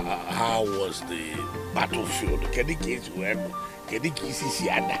 how was the battlefield? Can you get well? Can you kiss his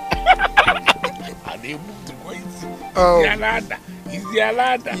yada? Are they moved to go easy? Yalada. Is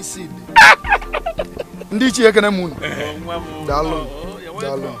Yalada? Easy. Ndichi Ekenemun. Dalo.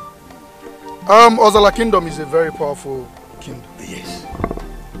 Ozala Kingdom is a very powerful kingdom. Yes.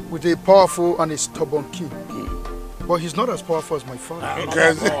 With a powerful and a stubborn king. But he's not as powerful as my father.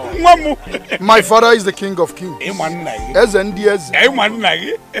 My father is the king of kings.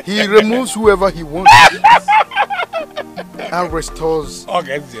 He removes whoever he wants and restores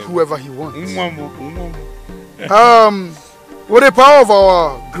whoever he wants. With the power of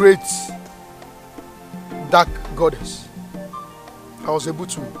our great dark goddess, I was able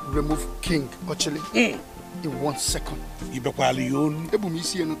to remove King Ochechi in 1 second.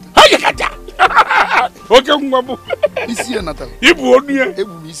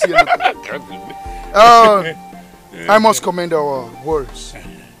 I must commend our warriors.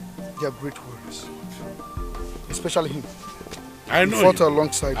 They are great warriors. Especially him. I know he fought him.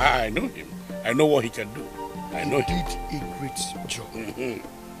 Alongside I know him. I know what he can do. I know he did a great job.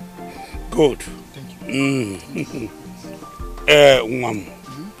 Good. Thank you.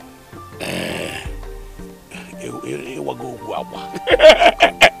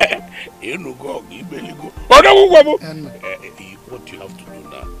 What you have to do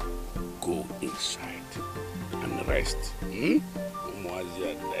now, go inside and rest. It's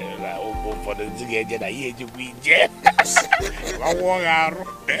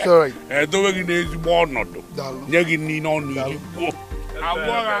alright.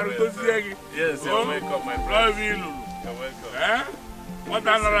 Yes, you're welcome, my friend. You're welcome. What I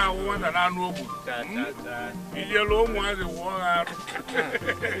know? Yellow was a war.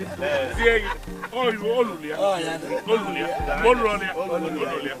 Oh, you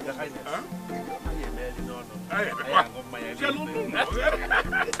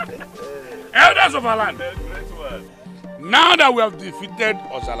elders of our land. Now that we have defeated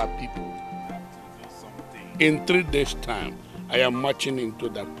Ozala people, in 3 days' time, I am marching into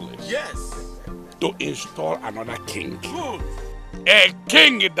that place. Yes. To install another king. A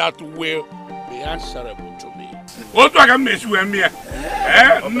king that will be answerable to me. What do I miss with me?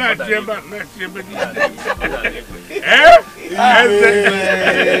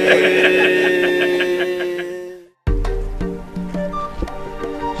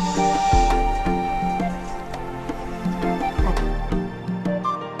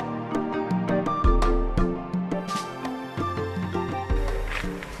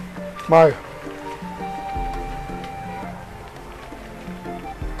 Maya,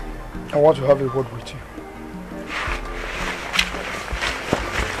 I want to have a word with you.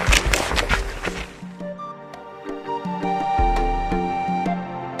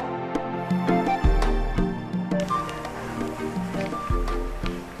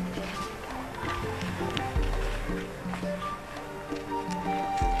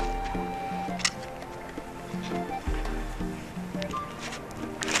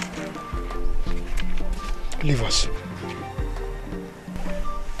 Leave us.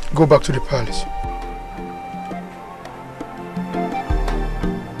 Go back to the palace.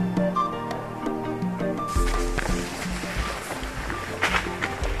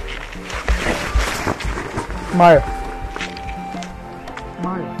 Maya.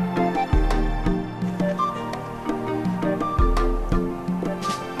 Maya.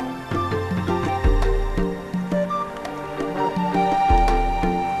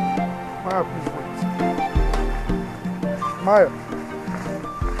 Maya, please wait. Maya.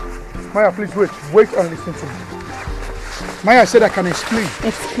 Maya, please wait. Wait and listen to me. Maya said I can explain.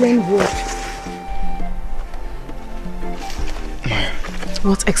 Explain what? Maya.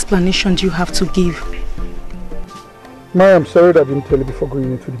 What explanation do you have to give? Maya, I'm sorry that I didn't tell you before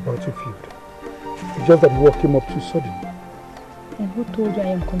going into the battlefield. It's just that war came up too sudden. And who told you I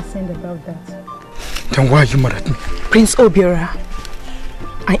am concerned about that? Then why are you mad at me? Prince Obiora,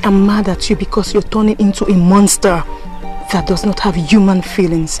 I am mad at you because you're turning into a monster that does not have human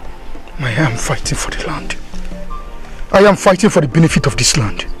feelings. I am fighting for the land. I am fighting for the benefit of this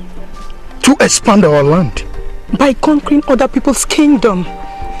land. To expand our land. By conquering other people's kingdom.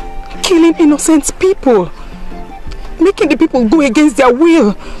 Killing innocent people. Making the people go against their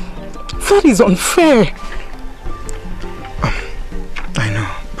will. That is unfair. I know,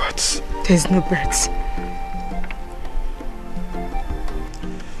 but... There's no buts.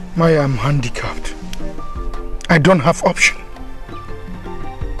 Maya, I'm handicapped. I don't have option.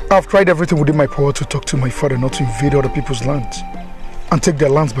 I've tried everything within my power to talk to my father not to invade other people's lands and take their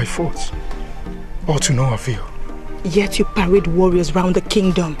lands by force. All to no avail. Yet you parade warriors round the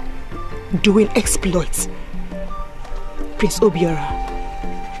kingdom, doing exploits. Prince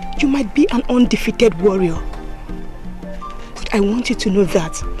Obiora, you might be an undefeated warrior, but I want you to know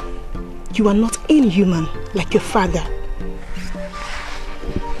that you are not inhuman like your father.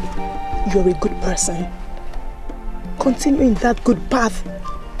 You're a good person. Continue in that good path.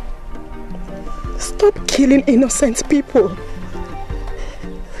 Stop killing innocent people.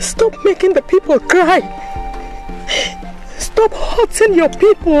 Stop making the people cry. Stop hurting your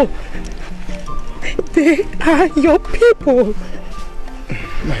people. They are your people.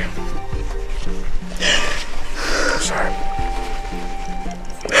 Maya. I'm sorry.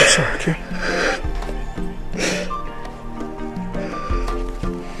 I'm sorry, okay?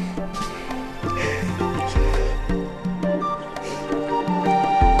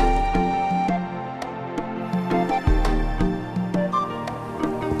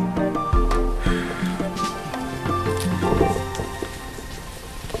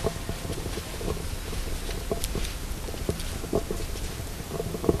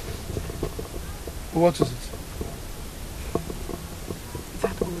 What is it?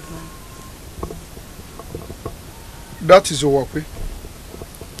 That old man. That is Owakwe.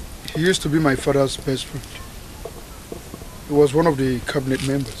 He used to be my father's best friend. He was one of the cabinet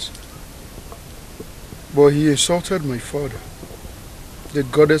members. But he insulted my father. The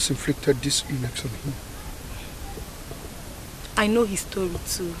goddess inflicted this illness on him. I know his story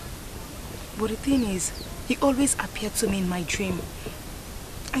too. But the thing is, he always appeared to me in my dream.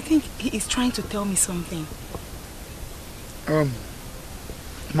 I think he is trying to tell me something.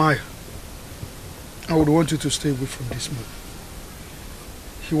 Maya, I would want you to stay away from this man.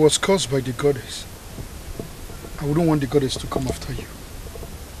 He was caused by the goddess. I wouldn't want the goddess to come after you.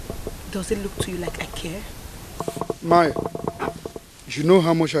 Does it look to you like I care? Maya, you know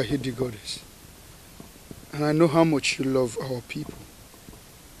how much I hate the goddess. And I know how much you love our people.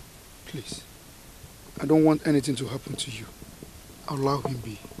 Please, I don't want anything to happen to you. Allow him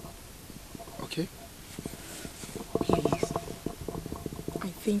be. Okay? Please.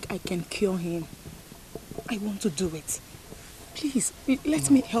 think I can cure him, I want to do it. Please, let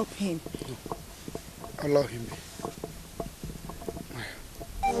me help him. Allow him.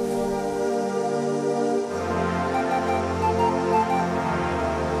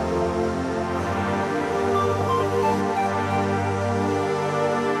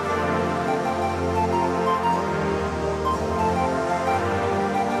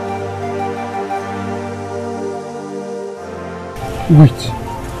 Wait.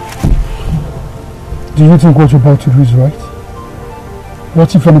 Do you think what you're about to do is right?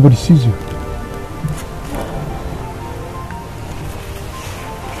 What if anybody sees you?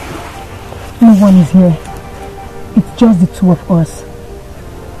 No one is here. It's just the two of us.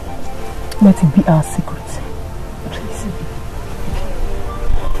 Let it be our secret. Please.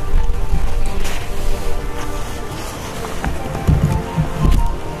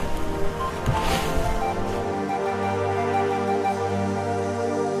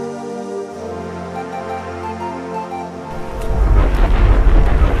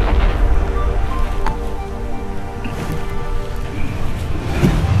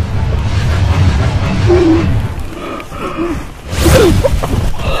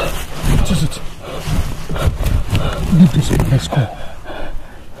 Let's go.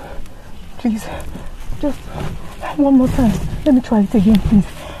 Please, just one more time. Let me try it again, please.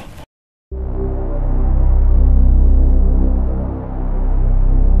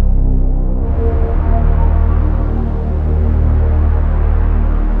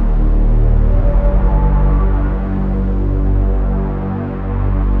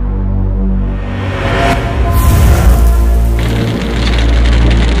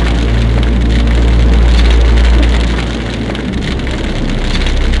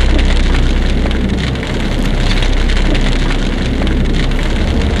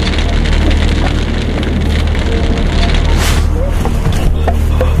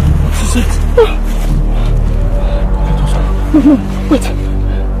 Wait.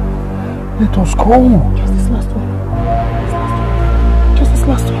 Let us go. Just this last one. Just this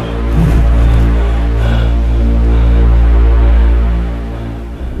last one.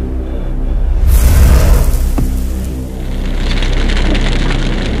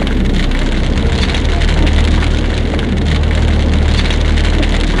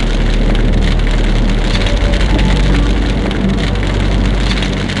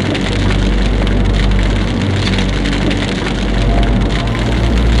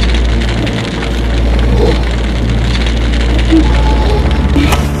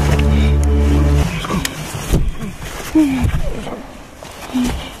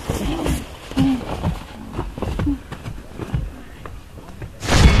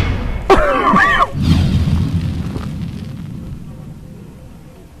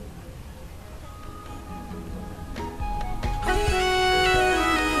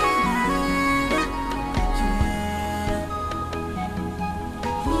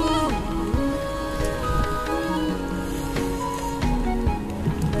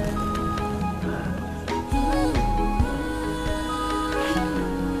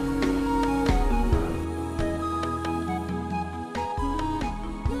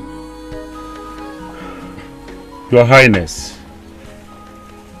 Your Highness,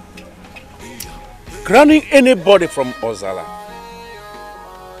 crowning anybody from Ozara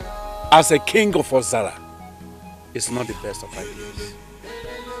as a king of Ozara is not the best of ideas.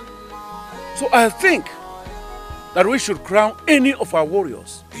 So I think that we should crown any of our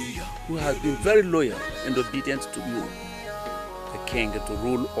warriors who have been very loyal and obedient to you, the king, to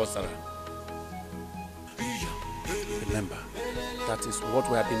rule Ozara. Remember, that is what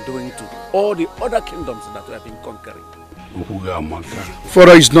we have been doing to all the other kingdoms that we have been conquering.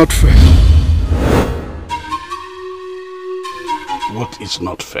 Father, it's not fair. What is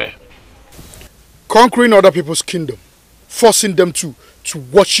not fair? Conquering other people's kingdom, forcing them to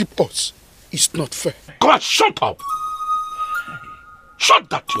worship us, is not fair. God, shut up! Shut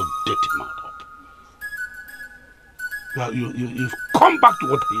that your dirty mouth up. You've come back to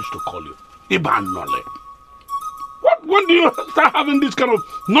what I used to call you, Iban Nole. When do you start having this kind of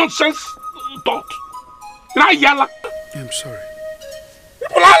nonsense thought? Yala. I'm sorry.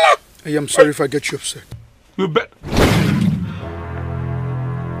 I am sorry if I get you upset. You bet.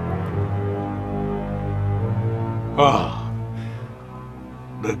 Ah,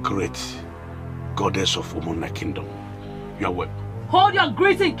 the great goddess of Umuna Kingdom. You are welcome. Hold your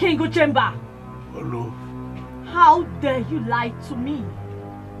greeting, King Uchemba. Hello. How dare you lie to me?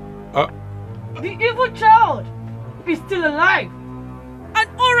 The evil child is still alive and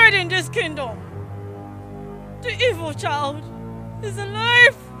already in this kingdom. The evil child is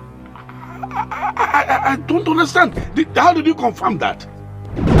alive. I don't understand. How did you confirm that?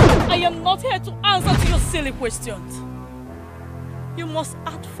 I am not here to answer to your silly questions. You must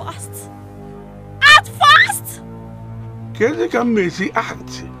act fast. Act fast! Can Messi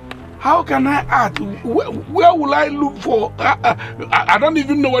act? How can I act? Where will I look for? I don't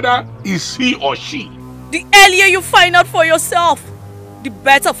even know whether it's he or she. The earlier you find out for yourself, the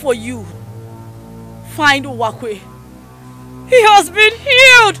better for you. Find Uwakwe. He has been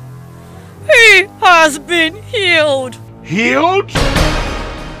healed. He has been healed. Healed?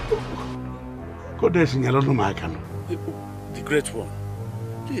 Goddess in your The Great One.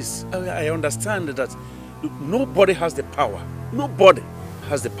 Please, I understand that nobody has the power. Nobody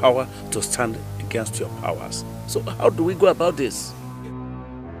has the power to stand against your powers. So how do we go about this?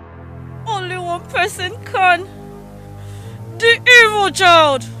 Only one person can. The evil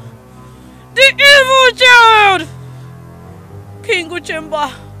child. The evil child. King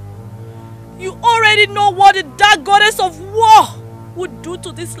Uchemba, you already know what the dark goddess of war would do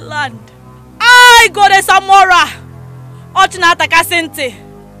to this land. I, goddess Amora, Ochinata Kasente.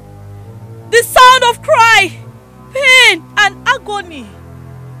 The sound of cry, pain, and agony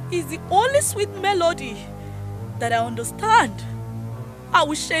is the only sweet melody that I understand. I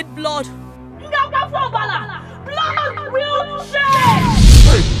will shed blood. Blood will shed!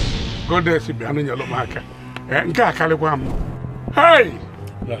 Goddess, hey!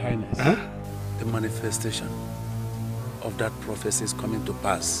 Your Highness, the manifestation of that prophecy is coming to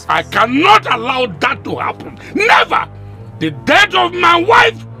pass. I cannot allow that to happen. Never! The death of my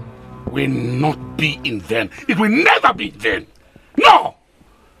wife will not be in vain. It will never be in vain. No!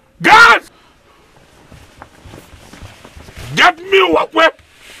 Guys! Get me Wakwe!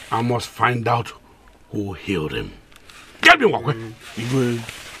 I must find out who healed him. Get me Wakwe!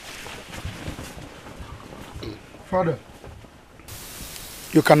 Father,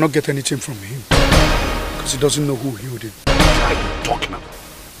 you cannot get anything from him because he doesn't know who healed him. What are you talking about?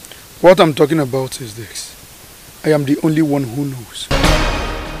 What I'm talking about is this. I am the only one who knows.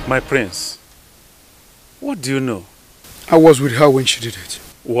 My prince, what do you know? I was with her when she did it.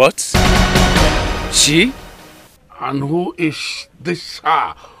 What? She? And who is this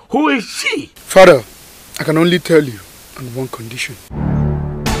her? Who is she? Father, I can only tell you on one condition.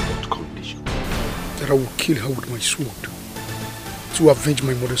 What condition? That I will kill her with my sword to avenge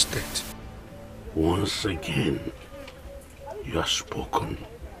my mother's death. Once again, you have spoken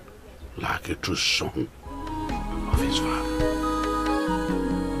like a true son of his father.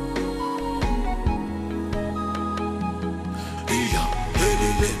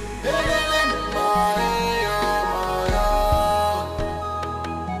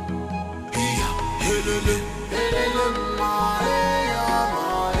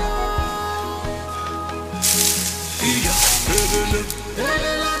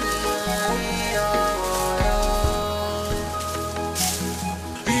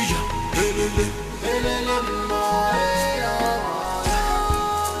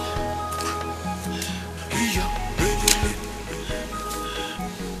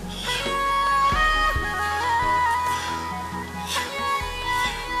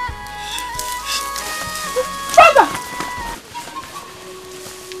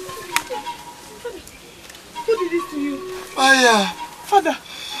 Maya. Father.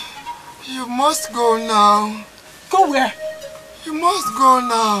 You must go now. Go where? You must go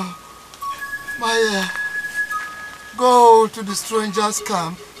now. Maya. Go to the stranger's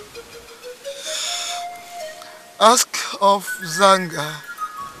camp. Ask of Zanga.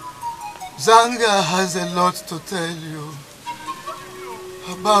 Zanga has a lot to tell you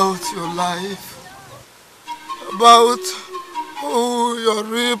about your life, about who your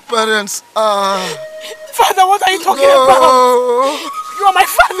real parents are. Father, what are you talking about? You are my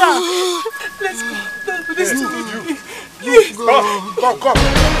father. Let's go. Don't do this to me. Please. Come.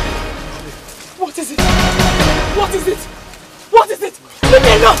 What is it? What is it? What is it? Leave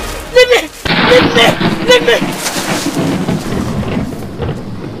me alone. Leave me. Leave me. Leave me.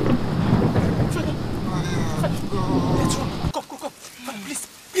 Let's run. Come. Father, please.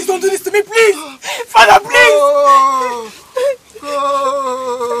 Please don't do this to me, please. Father, please. Go.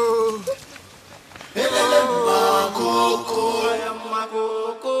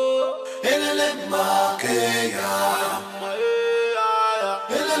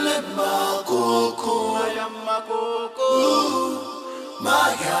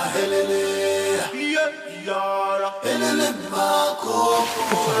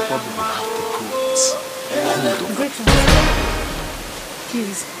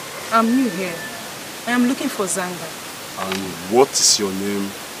 Please, I'm new here. I am looking for Zanga. And what is your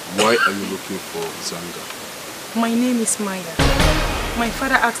name? Why are you looking for Zanga? My name is Maya. My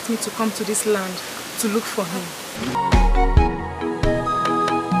father asked me to come to this land to look for him.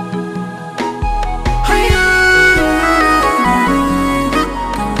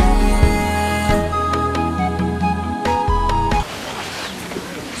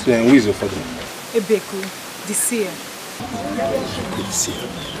 So, who is your father? Ebeku, the seer. The seer.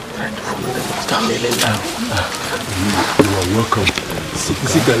 You are welcome.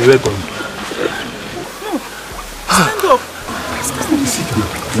 Sika, you are welcome. No, stand up. Sika,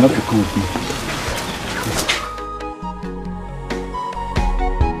 you have to come with me.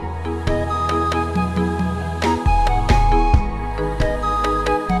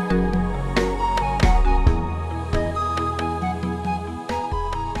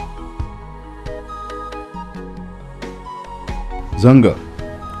 Zanga,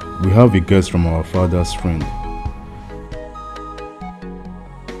 we have a guest from our father's friend.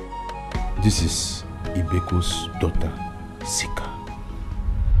 This is Ibeku's daughter, Sika.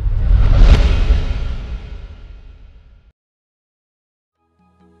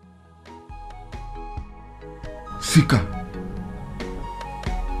 Sika,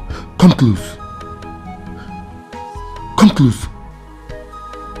 come close. Come close.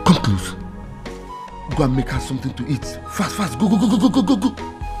 Come close. Go and make her something to eat. Fast, fast. Go, go, go, go, go, go, go.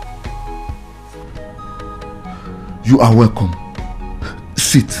 You are welcome.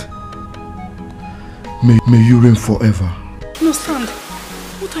 Sit. May you reign forever. No, stand.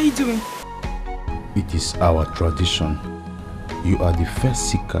 What are you doing? It is our tradition. You are the first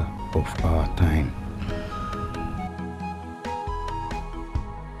Sika of our time.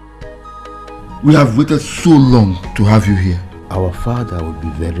 We have waited so long to have you here. Our father will be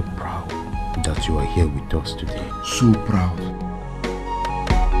very proud that you are here with us today. So proud.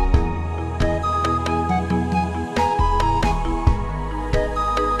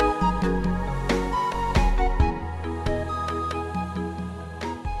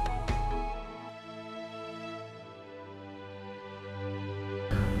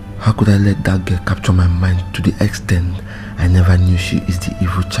 How could I let that girl capture my mind to the extent I never knew she is the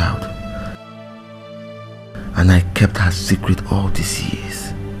evil child? And I kept her secret all these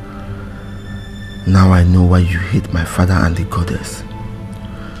years. Now I know why you hate my father and the goddess.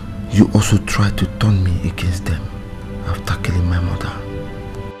 You also tried to turn me against them after killing my mother.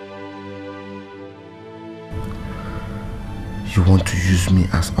 You want to use me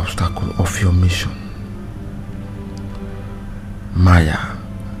as obstacle of your mission. Maya,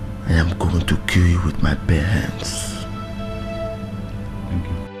 I am going to kill you with my bare hands. Thank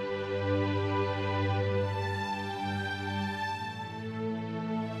you.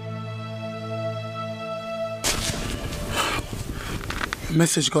 A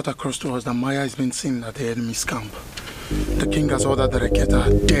message got across to us that Maya has been seen at the enemy's camp. The king has ordered that I get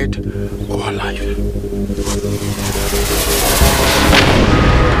her dead or alive.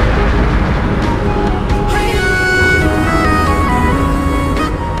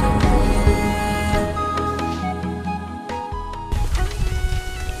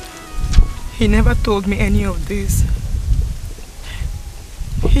 He never told me any of this.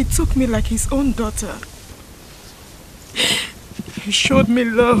 He took me like his own daughter. He showed me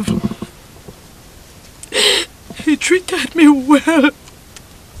love. He treated me well.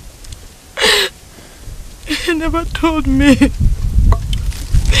 He never told me.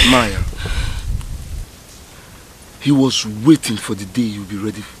 Maya, he was waiting for the day you'll be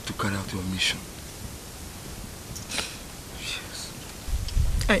ready to carry out your mission.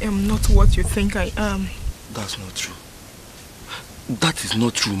 I am not what you think I am. That's not true. That is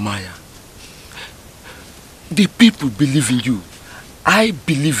not true, Maya. The people believe in you. I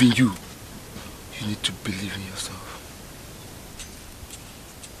believe in you. You need to believe in yourself.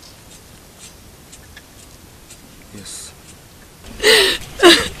 Yes.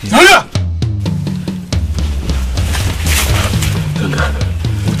 Zanga! Zanga,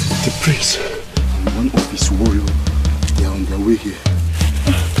 what is the prince? And one of his warriors, they are on their way here.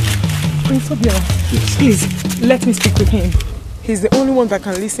 Prince Obiora, yes, please, let me speak with him. He's the only one that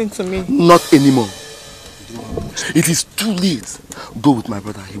can listen to me. Not anymore. It is too late. Go with my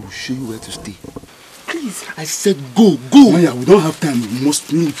brother. He will show you where to stay. Please. I said go, go. Maya, we don't have time. We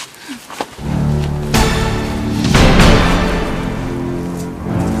must move.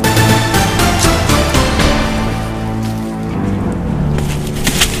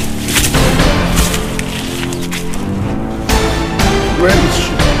 Where is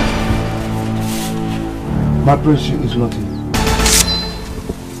she? My prince is not here.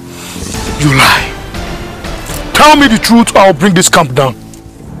 You lie. Tell me the truth or I'll bring this camp down.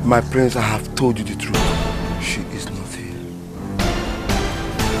 My prince, I have told you the truth. She is not here.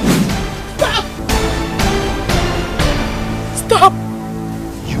 Stop! Stop!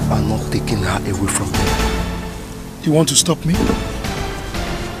 You are not taking her away from me. You want to stop me?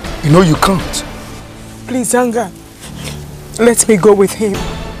 You know you can't. Please, Zanga, let me go with him.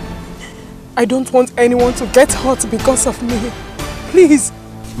 I don't want anyone to get hurt because of me. Please.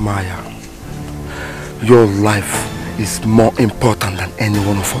 Maya, your life is more important than any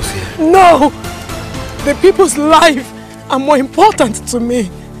one of us here. No! The people's life are more important to me.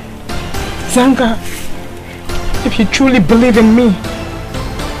 Zanga, if you truly believe in me,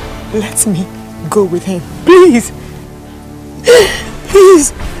 let me go with him. Please!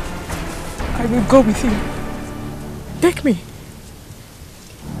 Please! I will go with you. Take me.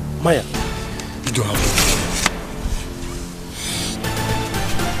 Maya, you don't have to.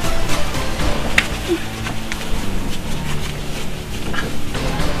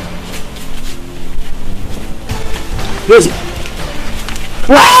 Yes.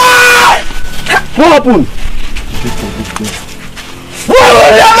 What happened?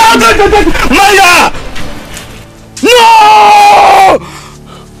 Maya! No!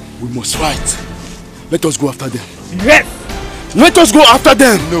 We must fight. Let us go after them. Yes! Let us go after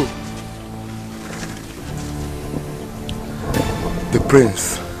them! No. The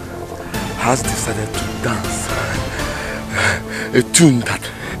prince has decided to dance a tune that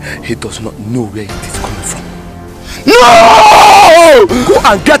he does not know where it is coming from. No! Go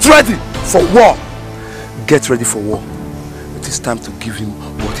and get ready for war. Get ready for war. It is time to give him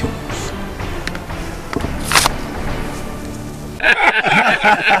what he wants.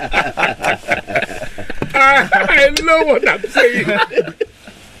 I know what I'm saying.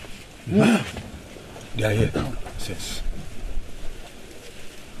 They are here. Yes.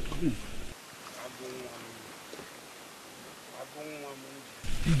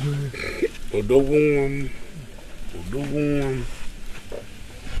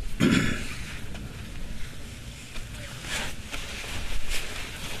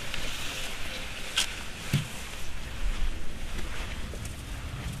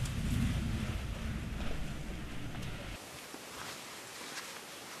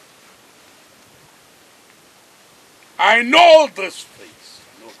 I know this face.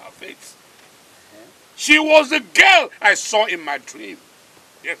 I know her face. She was the girl I saw in my dream.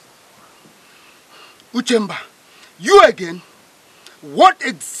 Yes. Uchemba, you again? What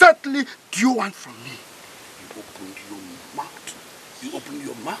exactly do you want from me? You opened your mouth. You opened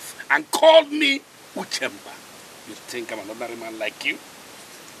your mouth and called me Uchemba. You think I'm an ordinary man like you?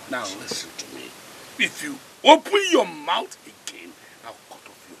 Now listen to me. If you open your mouth again, I'll cut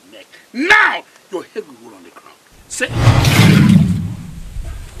off your neck. Now your head will roll on the ground. Say.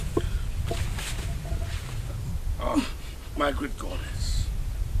 Oh, my great goddess.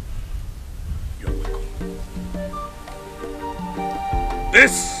 You're welcome.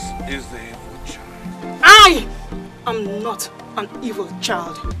 This is the evil child. I am not an evil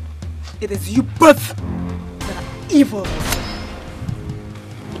child. It is you both that are evil.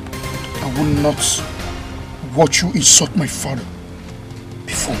 I will not watch you insult my father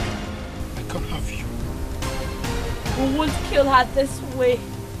before me. I can't have you. We won't kill her this way,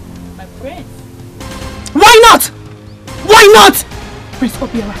 my prince. Why not? Why not? Prince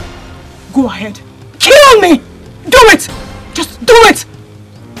Obiora, go ahead. Kill me! Do it! Just do it!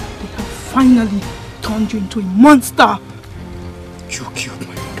 They have finally turned you into a monster. You killed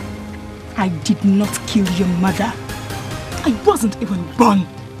my mother. I did not kill your mother. I wasn't even born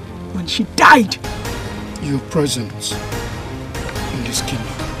when she died. Your presence in this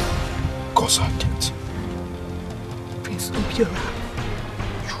kingdom caused her death. Prince Obiora,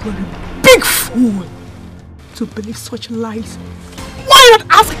 you are a big fool to believe such lies. Why not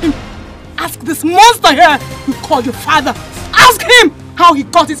ask him? Ask this monster here you call your father. Ask him how he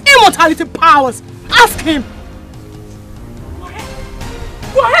got his immortality powers. Ask him. Go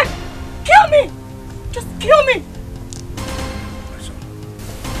ahead. Go ahead. Kill me. Just kill me.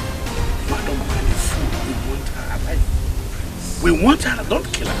 Madam, any fool, we want her alive. We want her, don't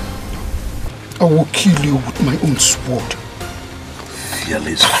kill her. I will kill you with my own sword.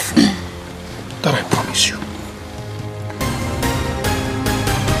 Fearless fool. That I promise you.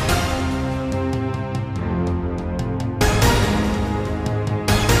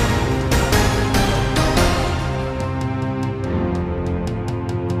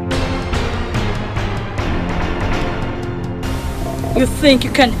 You think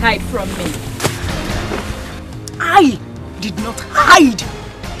you can hide from me? I did not hide.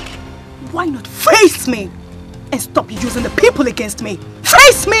 Why not face me and stop using the people against me?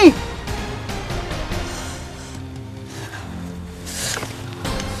 Face me!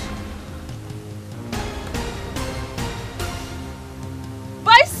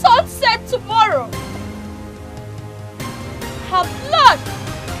 By sunset tomorrow, her blood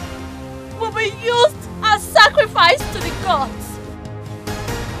will be used as sacrifice to the gods.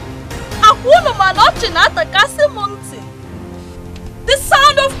 The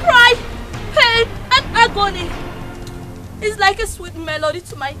sound of cry, pain and agony is like a sweet melody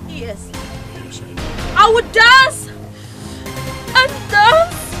to my ears. I would dance and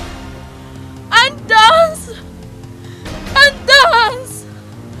dance and dance and dance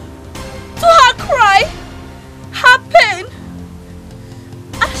to her cry, her pain,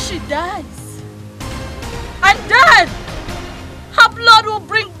 as she dies. And then her blood will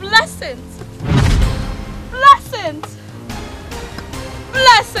bring blessings, blessings,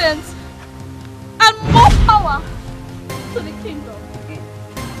 blessings, and more power to the kingdom.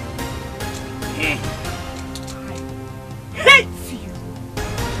 I hate you.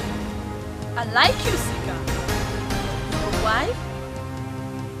 I like you, Sika. But why?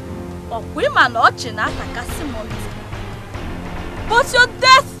 But your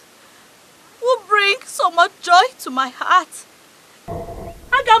death will bring so much joy to my heart.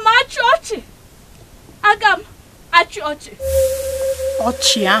 Agam Ochi. Agam Ochi.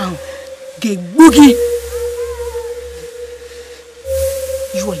 Ochiang, Boogie.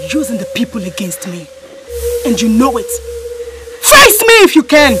 You are using the people against me, and you know it. Face me if you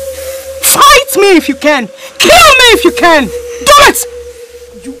can. Fight me if you can. Kill me if you can. Do it!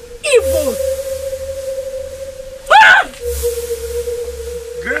 You evil! Ah!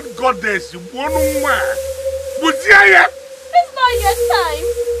 Great goddess, one woman. It's not yet time.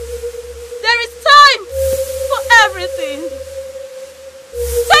 There is time for everything.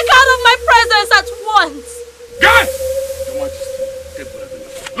 Take out of my presence at once. Guys!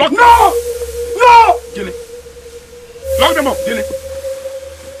 Lock! No! No! Gilly. Lock them up, Gilly.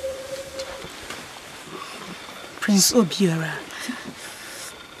 Prince Obiora,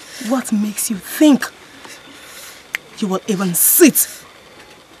 what makes you think you will even sit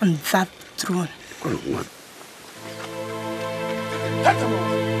on that throne? Let them up.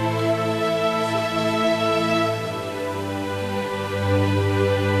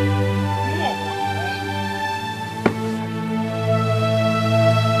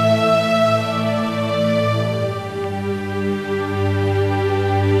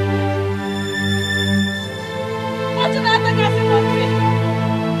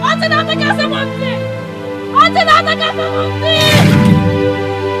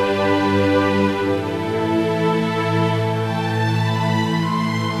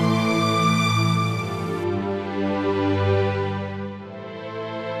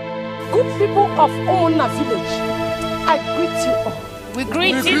 Good people of Ona village, I greet you all. We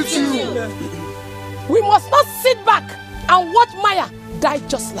greet you. We must not sit back and watch Maya die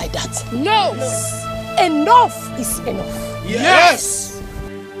just like that. No. Enough is enough. Yes.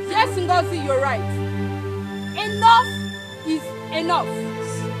 Yes, Ngozi, you're right. Enough is enough.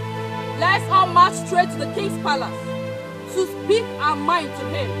 Let's all march straight to the king's palace to speak our mind to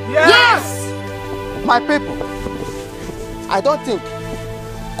him. Yes! My people, I don't think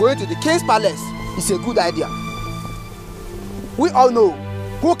going to the king's palace is a good idea. We all know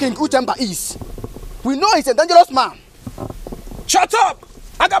who King Uchemba is. We know he's a dangerous man. Shut up!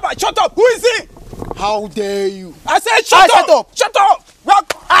 Agaba, shut up! Who is he? How dare you? I said shut up! Shut up!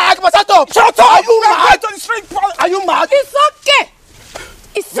 Agaba, shut up! Shut up! Are you mad? To the street. Are you mad? It's okay!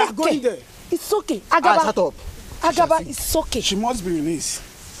 It's okay. Going there. It's okay. Agaba, shut up. Agaba, it's okay. She must be released.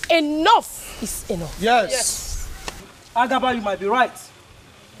 Enough is enough. Yes. Agaba, you might be right.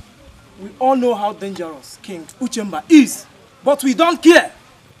 We all know how dangerous King Uchemba is, but we don't care.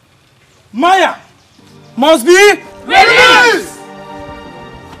 Maya must be released!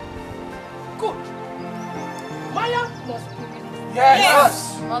 Good. Maya must be released.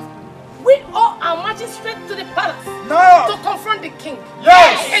 Yes. We all are marching straight to the palace to confront the king.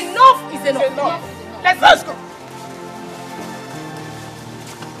 Yes. Enough is enough. Let's go.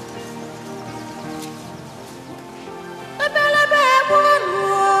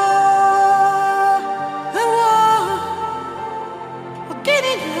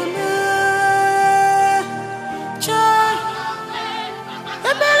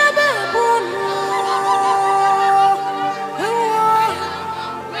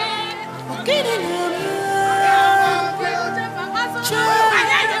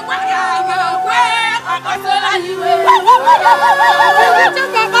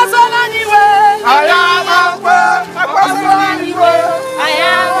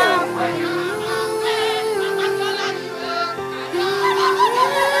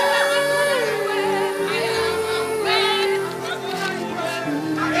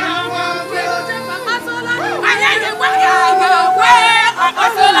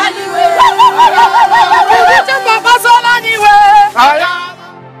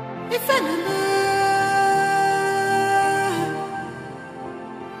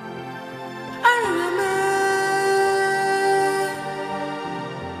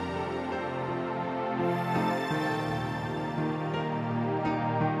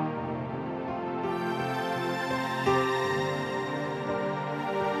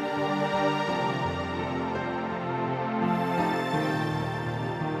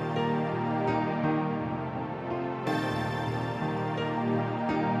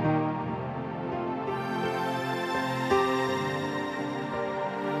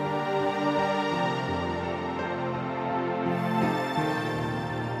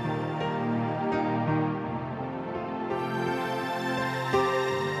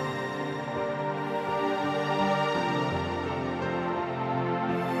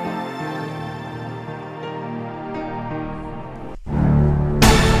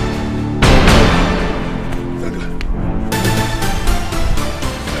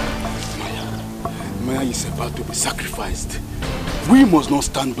 Maya is about to be sacrificed. We must not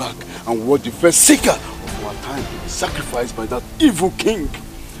stand back and watch the first seeker of our time to be sacrificed by that evil king.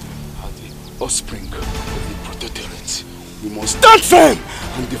 As the offspring of the protectorate, we must stand firm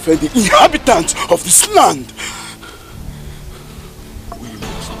and defend the inhabitants of this land. We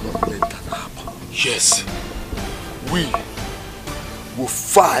must not let that happen. Yes, we will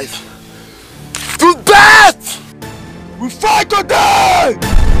fight to death! We fight to die!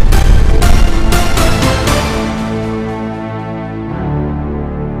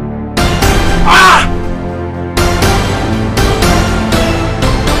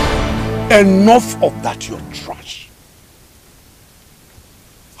 Enough of that, your trash.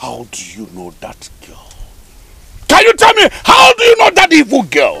 How do you know that girl? Can you tell me, how do you know that evil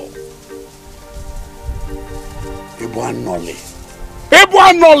girl? Ebuanoli.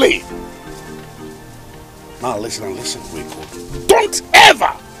 Now listen and listen, Weko. Don't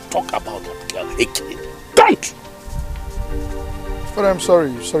ever talk about that girl again. Don't! But I'm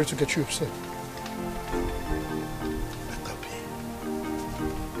sorry. Sorry to get you upset.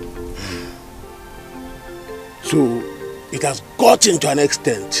 So, it has gotten to an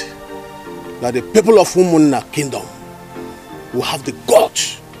extent that the people of Umunna kingdom will have the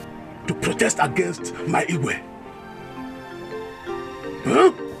guts to protest against my Igwe.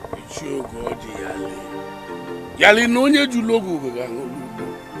 Huh? Yali no onye ju logo ga ngoludo.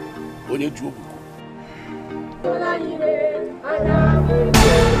 Onye ju obuko.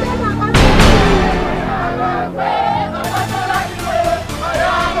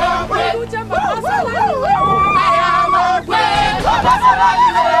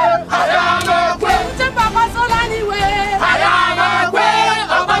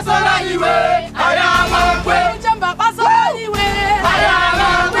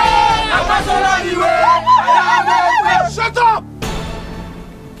 Shut up!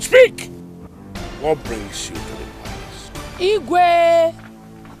 Speak! What brings you to the palace? Igwe,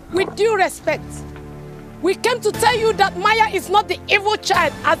 with due respect, we came to tell you that Maya is not the evil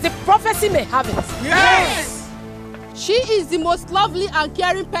child as the prophecy may have it. Yes! She is the most lovely and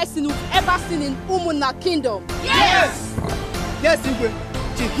caring person we've ever seen in Umunna kingdom. Yes! Yes, Igwe.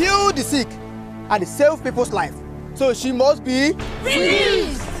 She healed the sick and saved people's life. So she must be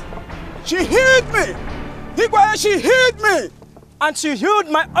released. She healed me! Igwe, she healed me! And she healed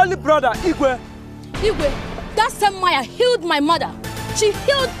my only brother, Igwe. Igwe, that same Maya healed my mother. She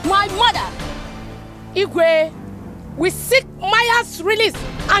healed my mother. Igwe, we seek Maya's release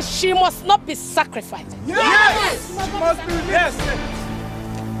and she must not be sacrificed. Yes! She must be released.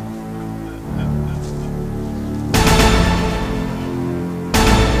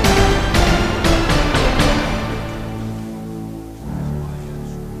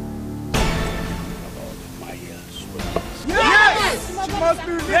 She must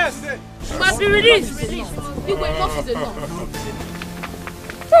be released. She must be released. Igwe, enough is enough.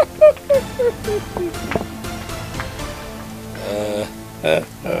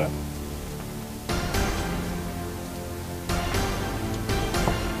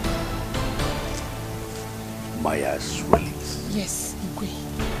 Maya's release. Yes, Igwe.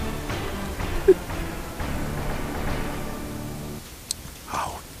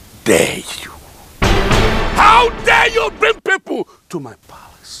 How dare you? How dare you bring people to my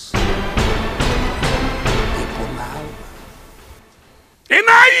palace? In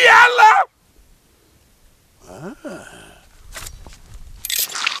Ayala!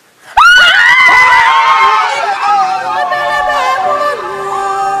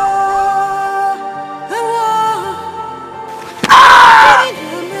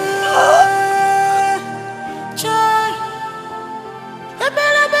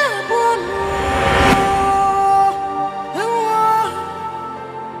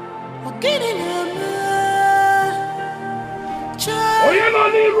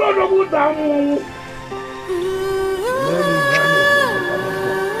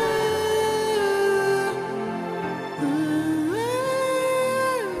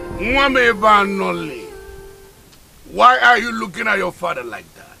 Why are you looking at your father like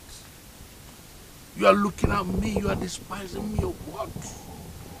that? You are looking at me, you are despising me or what?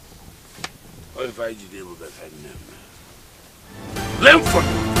 Or if I did able to defend them. Learn from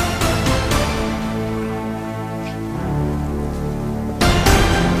me.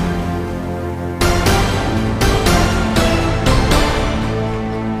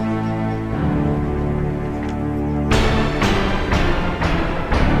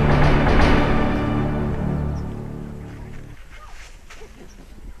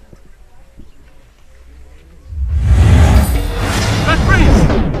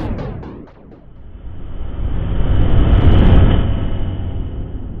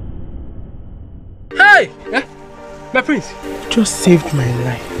 Hey! Yeah? My prince. You just saved my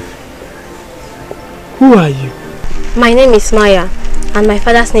life. Who are you? My name is Maya, and my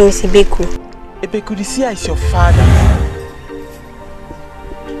father's name is Ibeku. Ibeku, this here is your father.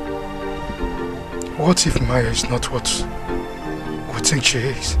 What if Maya is not what we think she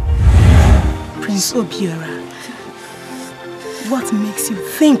is? Prince Obiora, what makes you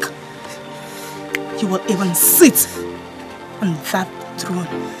think you will even sit on that throne?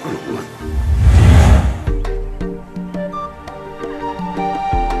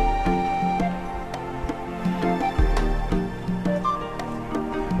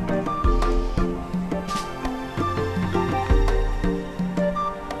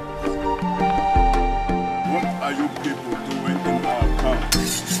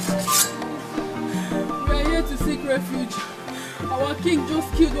 Refuge. Our king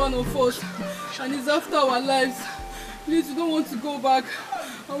just killed one of us and he's after our lives. Please, we don't want to go back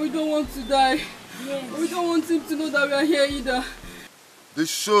and we don't want to die. Yes. We don't want him to know that we are here either. This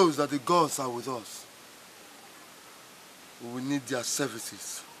shows that the gods are with us. We will need their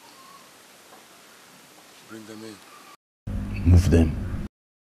services. Bring them in. Move them.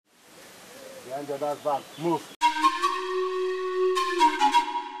 Behind your back. Move.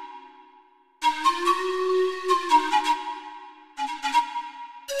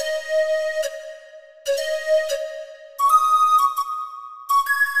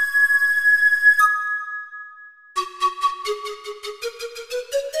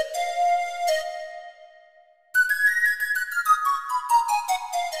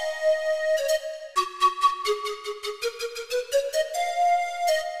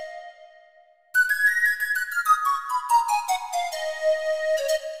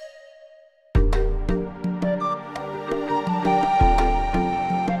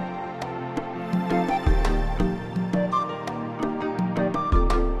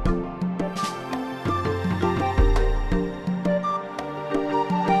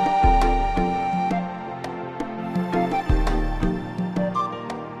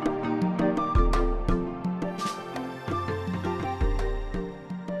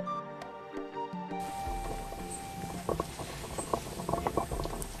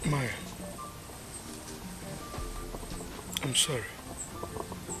 Maya, I'm sorry.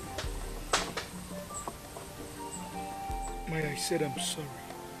 Maya, I said I'm sorry.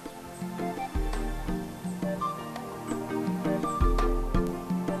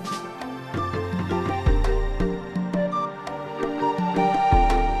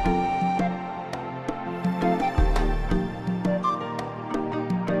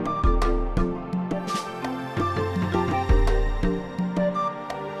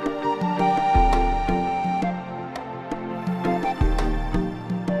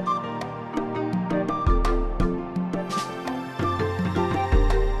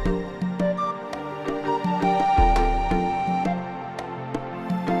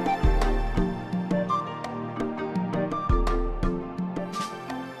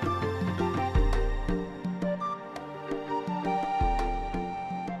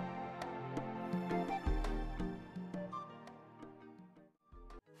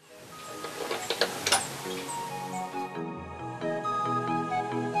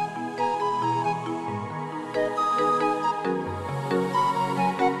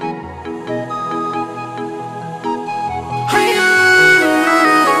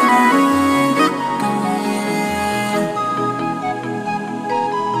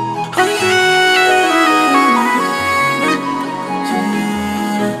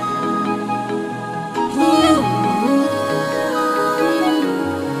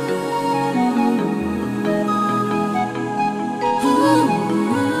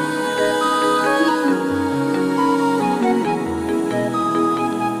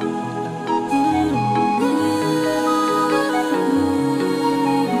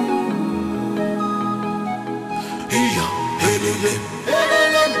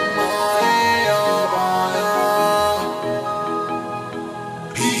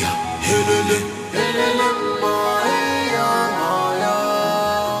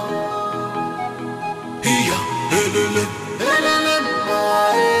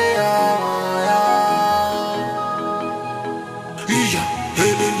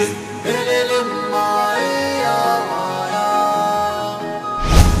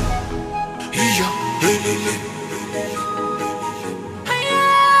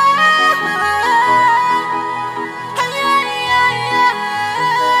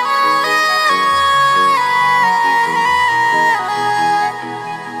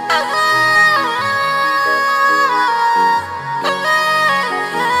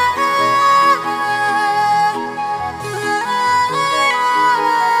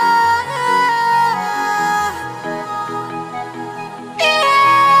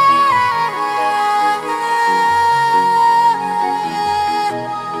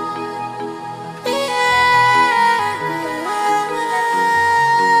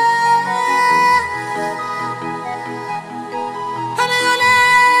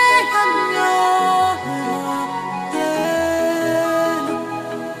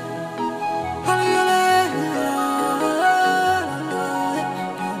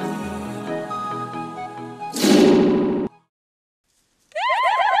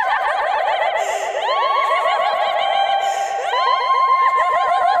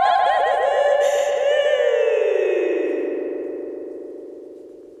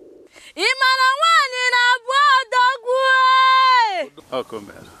 Imana wani na bodogwe. Oh, come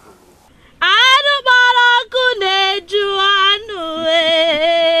here. Anu baraku neju anu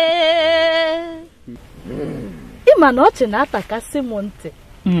Imana oche na atakasi monte.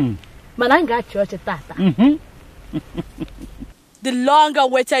 Mana ngachi oche tata. The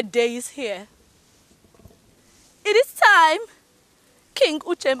long-awaited day is here. It is time, King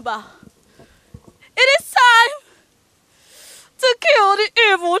Uchemba. It is time to kill the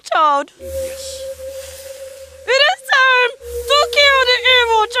evil child. Yes. It is time to kill the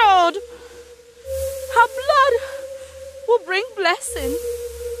evil child. Her blood will bring blessing,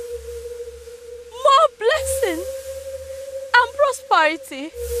 more blessing and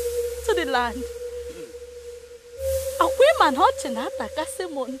prosperity to the land. A woman hot na atakasi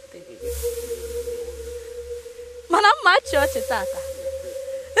monte. Mana machi oche tata.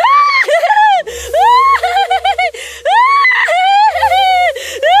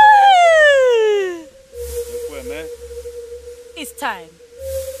 It's time.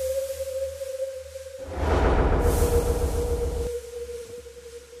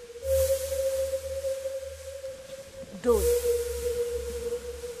 Do it.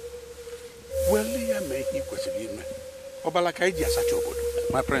 Well,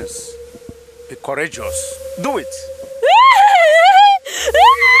 My prince, be courageous. Do it.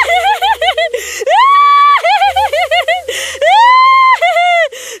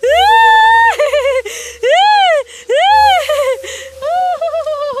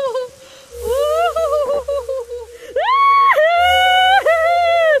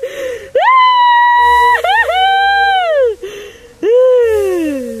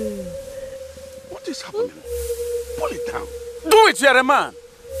 What is happening? Pull it down. Do it, you're a man.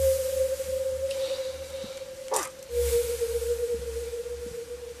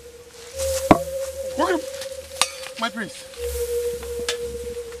 Okay, my prince.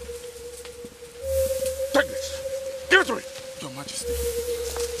 Take this. Give it to me. Your Majesty.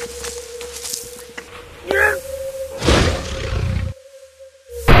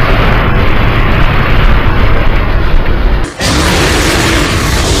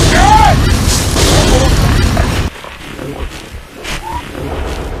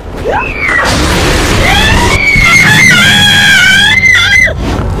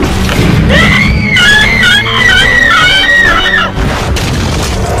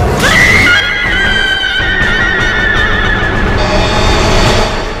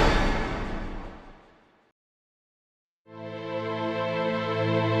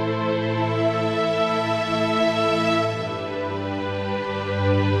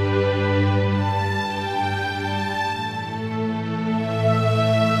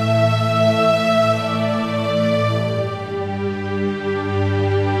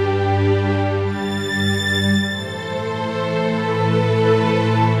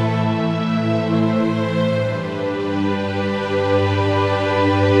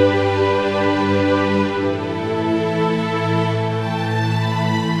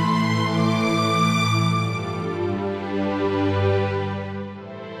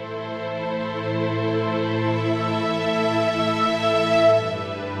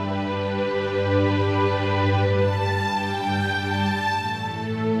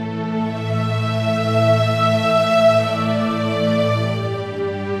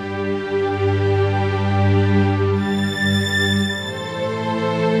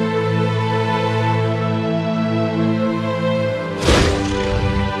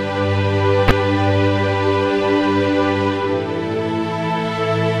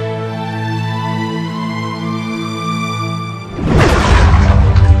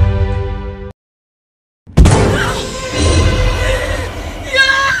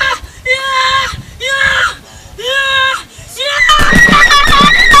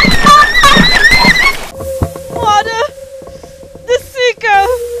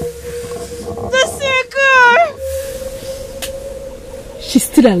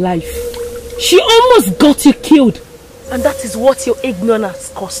 still alive. She almost got you killed. And that is what your ignorance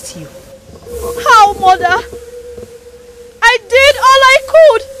cost you. How, Mother? I did all I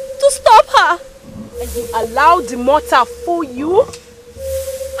could to stop her. And you allowed the mortar fool you?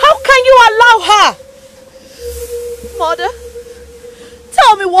 How can you allow her? Mother,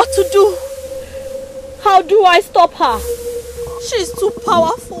 tell me what to do. How do I stop her? She's too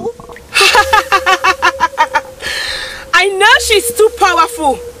powerful. I know she's too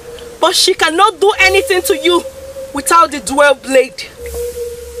powerful, but she cannot do anything to you without the dual blade.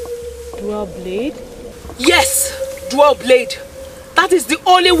 Dual blade? Yes, dual blade. That is the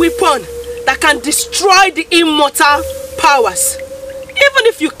only weapon that can destroy the immortal powers. Even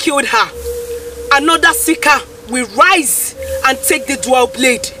if you killed her, another seeker will rise and take the dual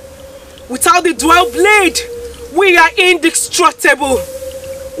blade. Without the dual blade, we are indestructible.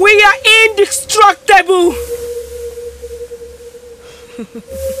 We are indestructible.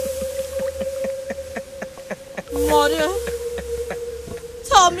 Mother,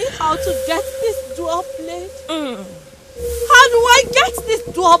 tell me how to get this dual blade. How do I get this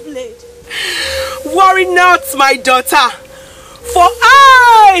dual blade? Worry not, my daughter, for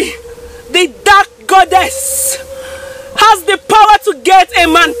I, the dark goddess, has the power to get a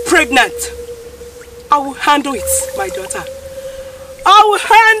man pregnant. I will handle it, my daughter. I will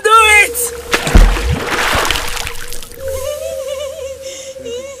handle it.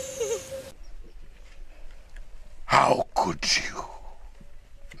 How could you?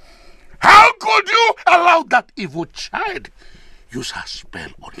 How could you allow that evil child use her spell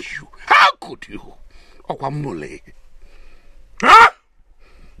on you? How could you? Okwamule. Huh?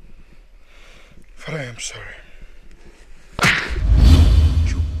 Father, I am sorry.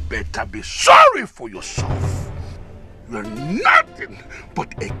 You better be sorry for yourself. You are nothing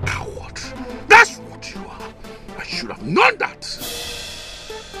but a coward. That's what you are. I should have known that.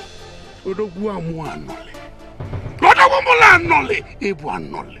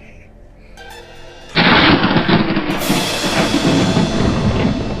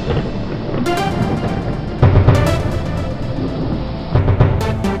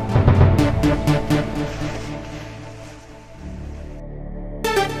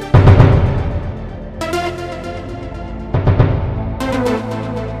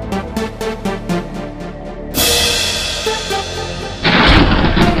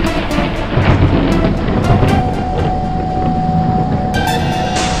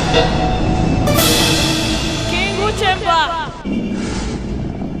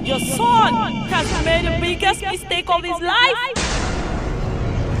 Your son has made the biggest mistake of his life.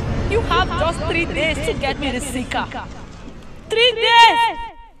 You have just 3 days to get me the seeker. 3 days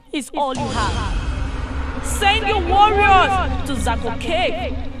is all you have. Send your warriors to Zako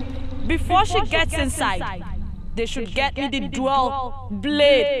Cave. Before she gets inside, they should get me the dual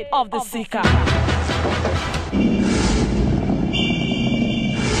blade of the seeker.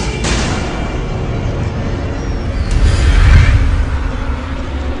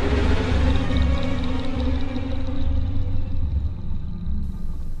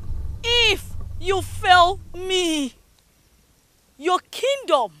 You fail me, your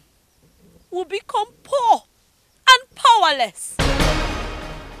kingdom will become poor and powerless.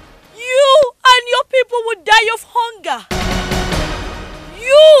 You and your people will die of hunger.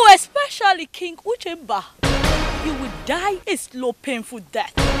 You, especially King Uchemba, you will die a slow, painful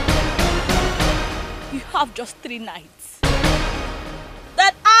death. You have just 3 nights.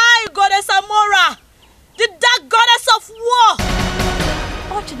 That I, Goddess Amora, the dark goddess of war,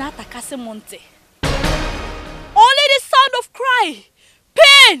 Ojinata Kasemonte, only the sound of cry,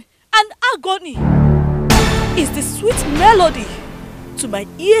 pain, and agony is the sweet melody to my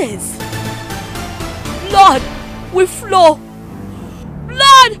ears. Blood will flow.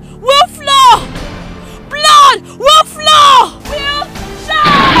 Blood will flow. Blood will flow. Will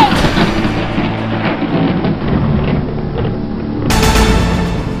shine.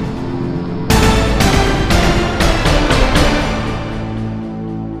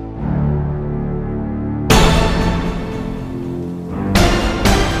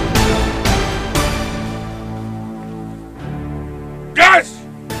 Guys!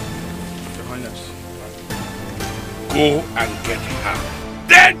 Go and get her,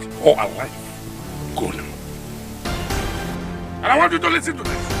 dead or alive. Go now. And I want you to listen to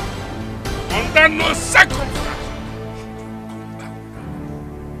this. Under no circumstance, come back.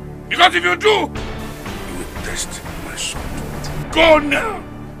 Because if you do, you will test my sword. Go now.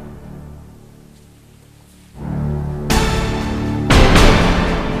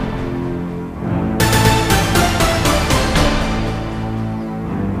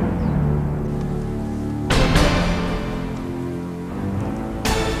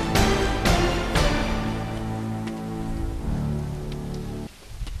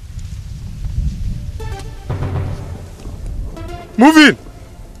 Move in!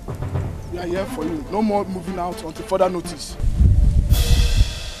 We are here for you. No more moving out until further notice.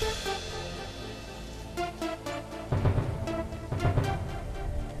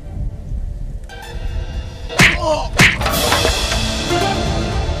 Oh.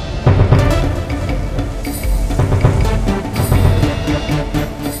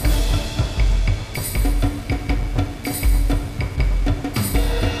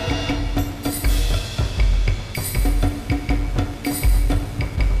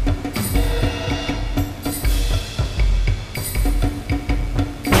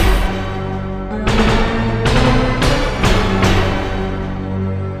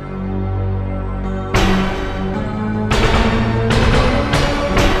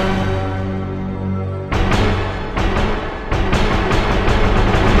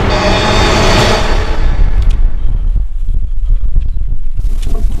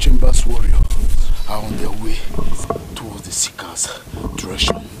 Yoruba's warriors are on their way towards the Seeker's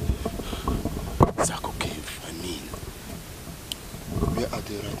direction. Zako Cave, I mean. Where are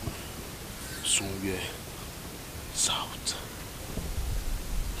they right now? Somewhere south.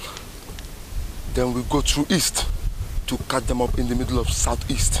 Then we go through east to cut them up in the middle of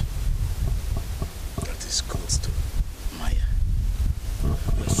southeast. That is close to Maya.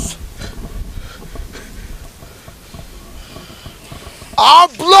 Yes. Our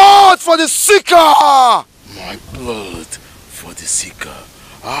blood for the Seeker! My blood for the Seeker.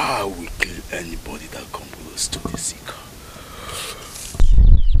 I will kill anybody that comes close to the Seeker.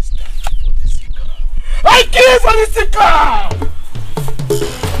 Stand for the Seeker. I kill for the Seeker!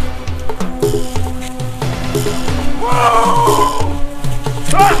 Whoa!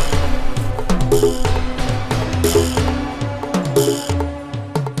 Ah!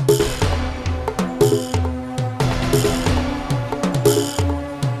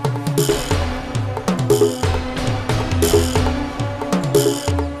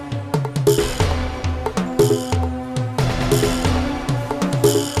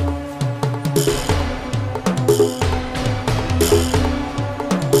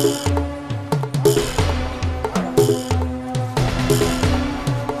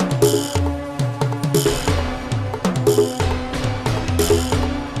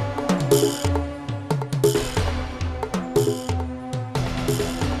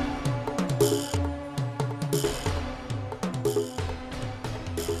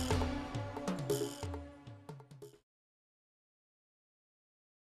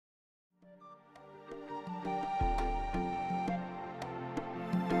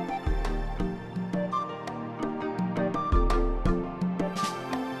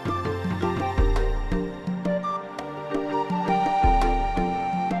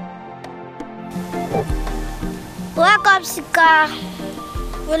 Welcome, Seeker.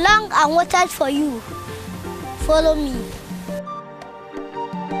 We long and waited for you. Follow me.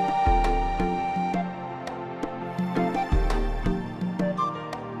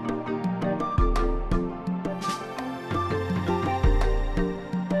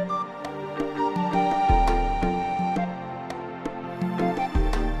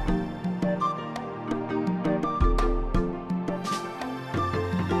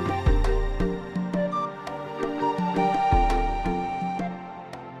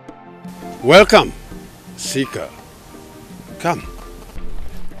 Welcome, Seeker. Come.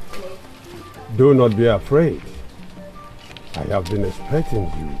 Do not be afraid. I have been expecting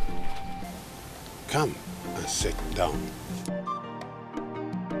you. Come and sit down.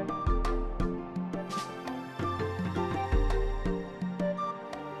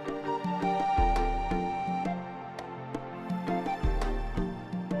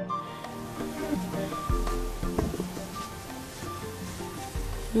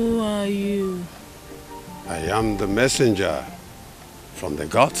 Who are you? I am the messenger from the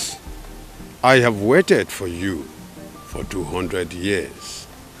gods. I have waited for you for 200 years.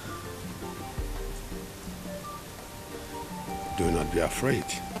 Do not be afraid.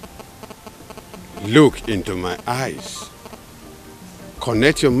 Look into my eyes.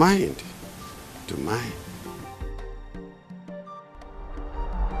 Connect your mind to mine.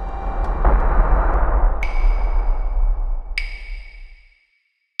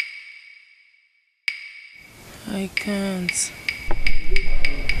 I can't.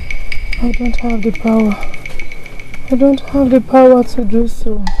 I don't have the power. I don't have the power to do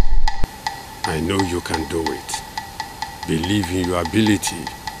so. I know you can do it. Believe in your ability.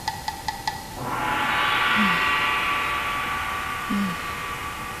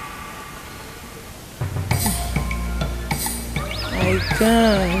 I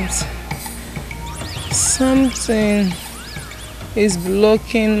can't. Something is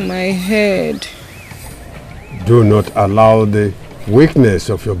blocking my head. Do not allow the weakness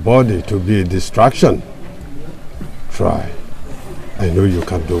of your body to be a distraction. Try. I know you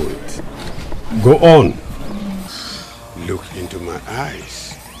can do it. Go on. Look into my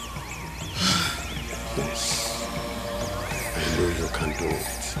eyes. Yes. I know you can do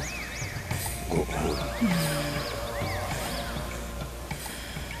it. Go on.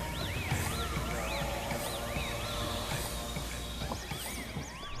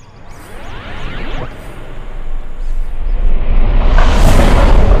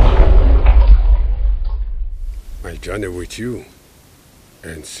 My journey with you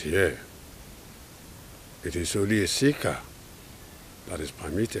ends here. It is only a seeker that is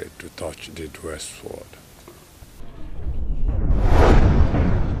permitted to touch the dwarf's sword.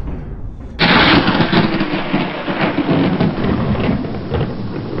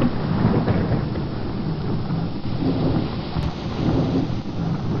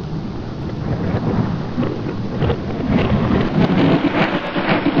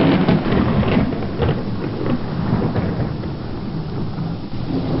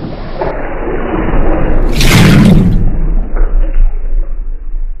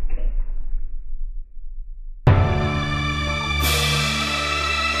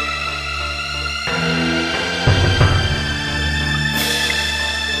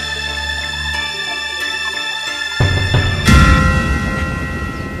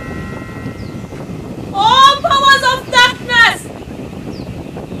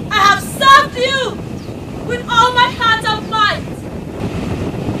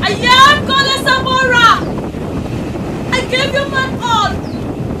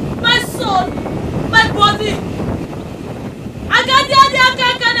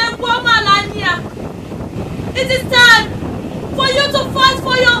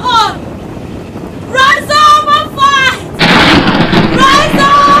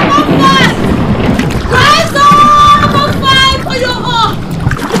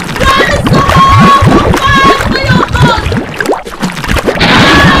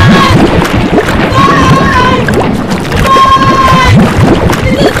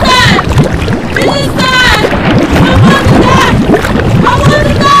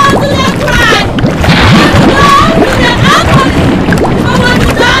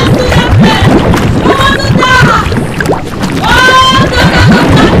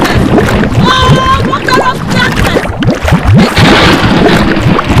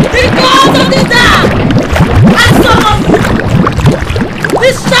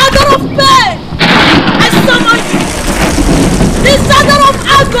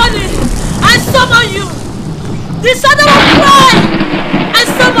 The shadow of Christ! I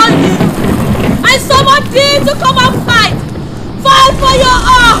summon you! I summon thee to come and fight! Fight for your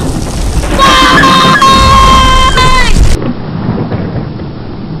own! Fight!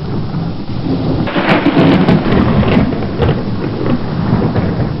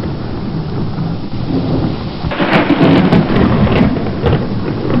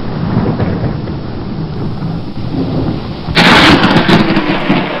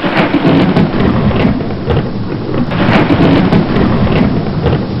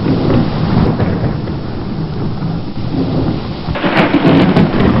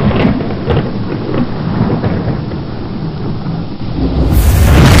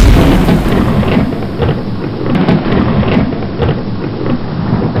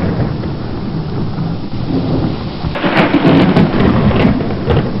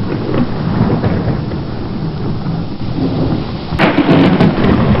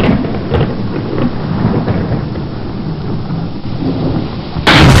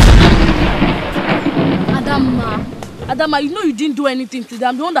 Adama, you know you didn't do anything to them.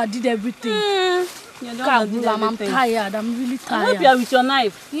 I'm the one that did everything. I'm tired. I'm really tired. I hope you are with your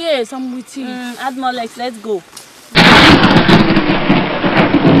knife. Yes, I'm with you. Add more legs. Let's go.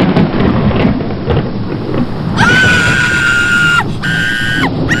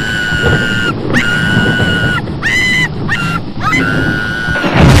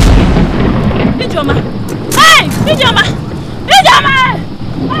 Ijoma! Hey! Ijoma! Ijoma!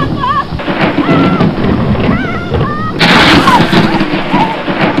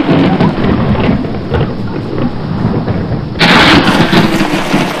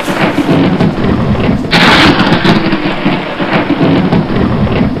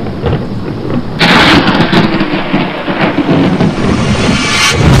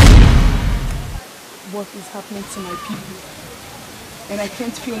 What is happening to my people? And I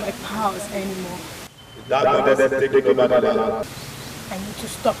can't feel my powers anymore. I need to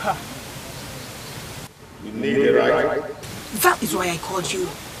stop her. You need it, right? That is why I called you.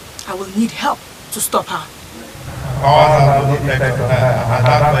 I will need help to stop her.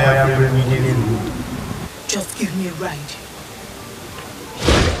 Just give me a ride.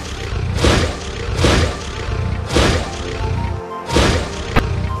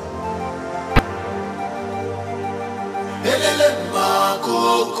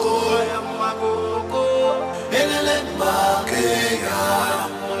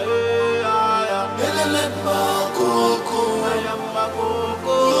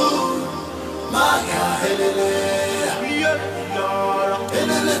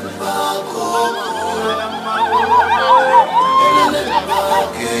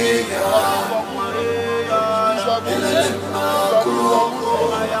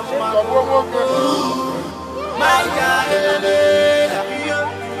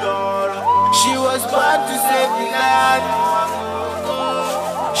 She was born to save the land.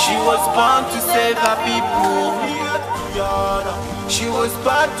 She was born to save her people. She was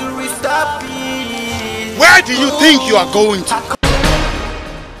born to restore peace. Where do you think you are going to?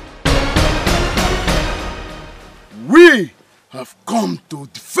 We have come to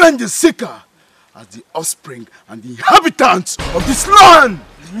defend the Seeker as the offspring and the inhabitants of this land.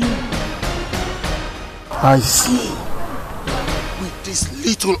 I see. With these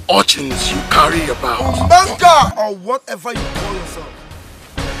little urchins you carry about. Banker or whatever you call yourself.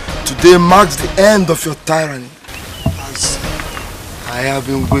 Today marks the end of your tyranny. As I have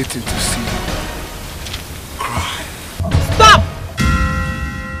been waiting to see you cry. Stop!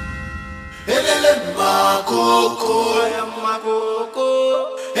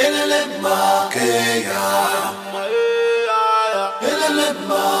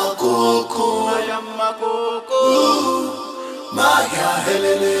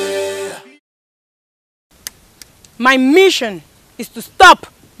 My mission is to stop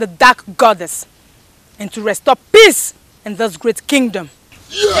the dark goddess and to restore peace in this great kingdom.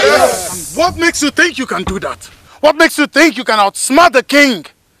 Yes! What makes you think you can do that? What makes you think you can outsmart the king?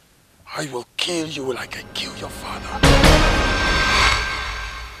 I will kill you like I killed your father.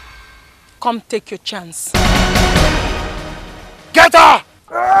 Come take your chance. Get her!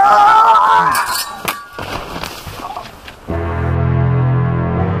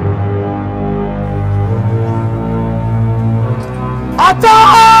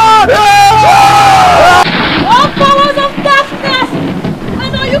 Attack! All powers of darkness! I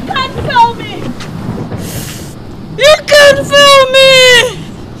know you can't fail me! You can't fail me!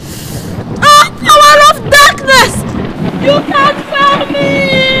 All power of darkness! You can't fail me!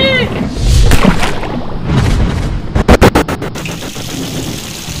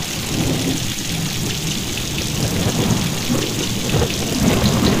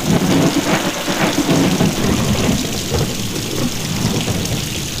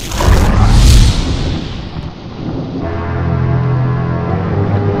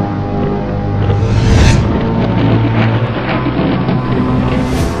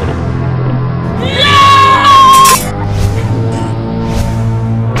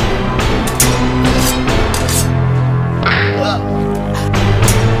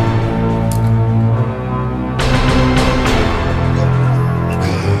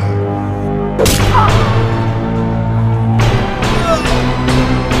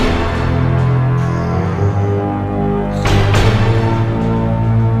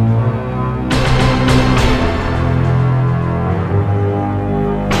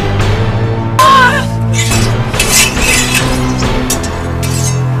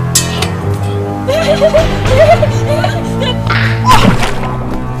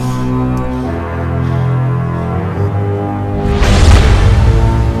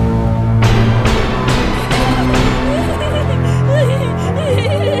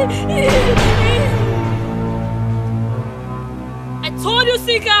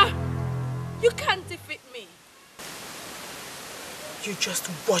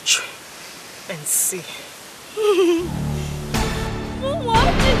 Watch and see.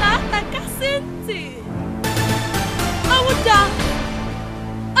 I will dance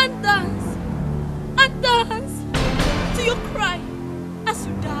and dance and dance till you cry as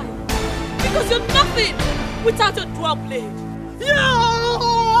you die. Because you're nothing without a dual blade.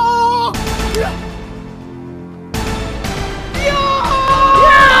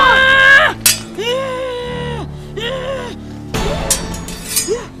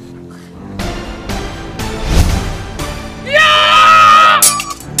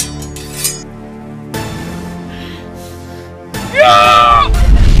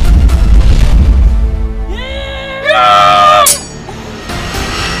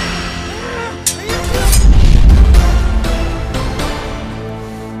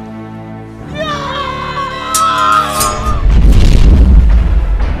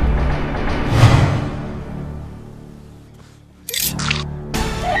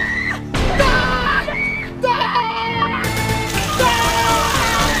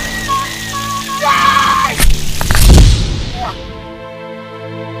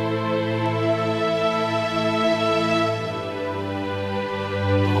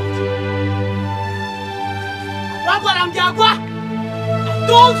 I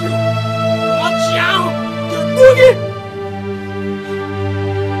told you! Watch out! The boogie!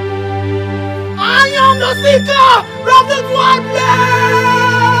 I am the seeker from the Dwarf Land!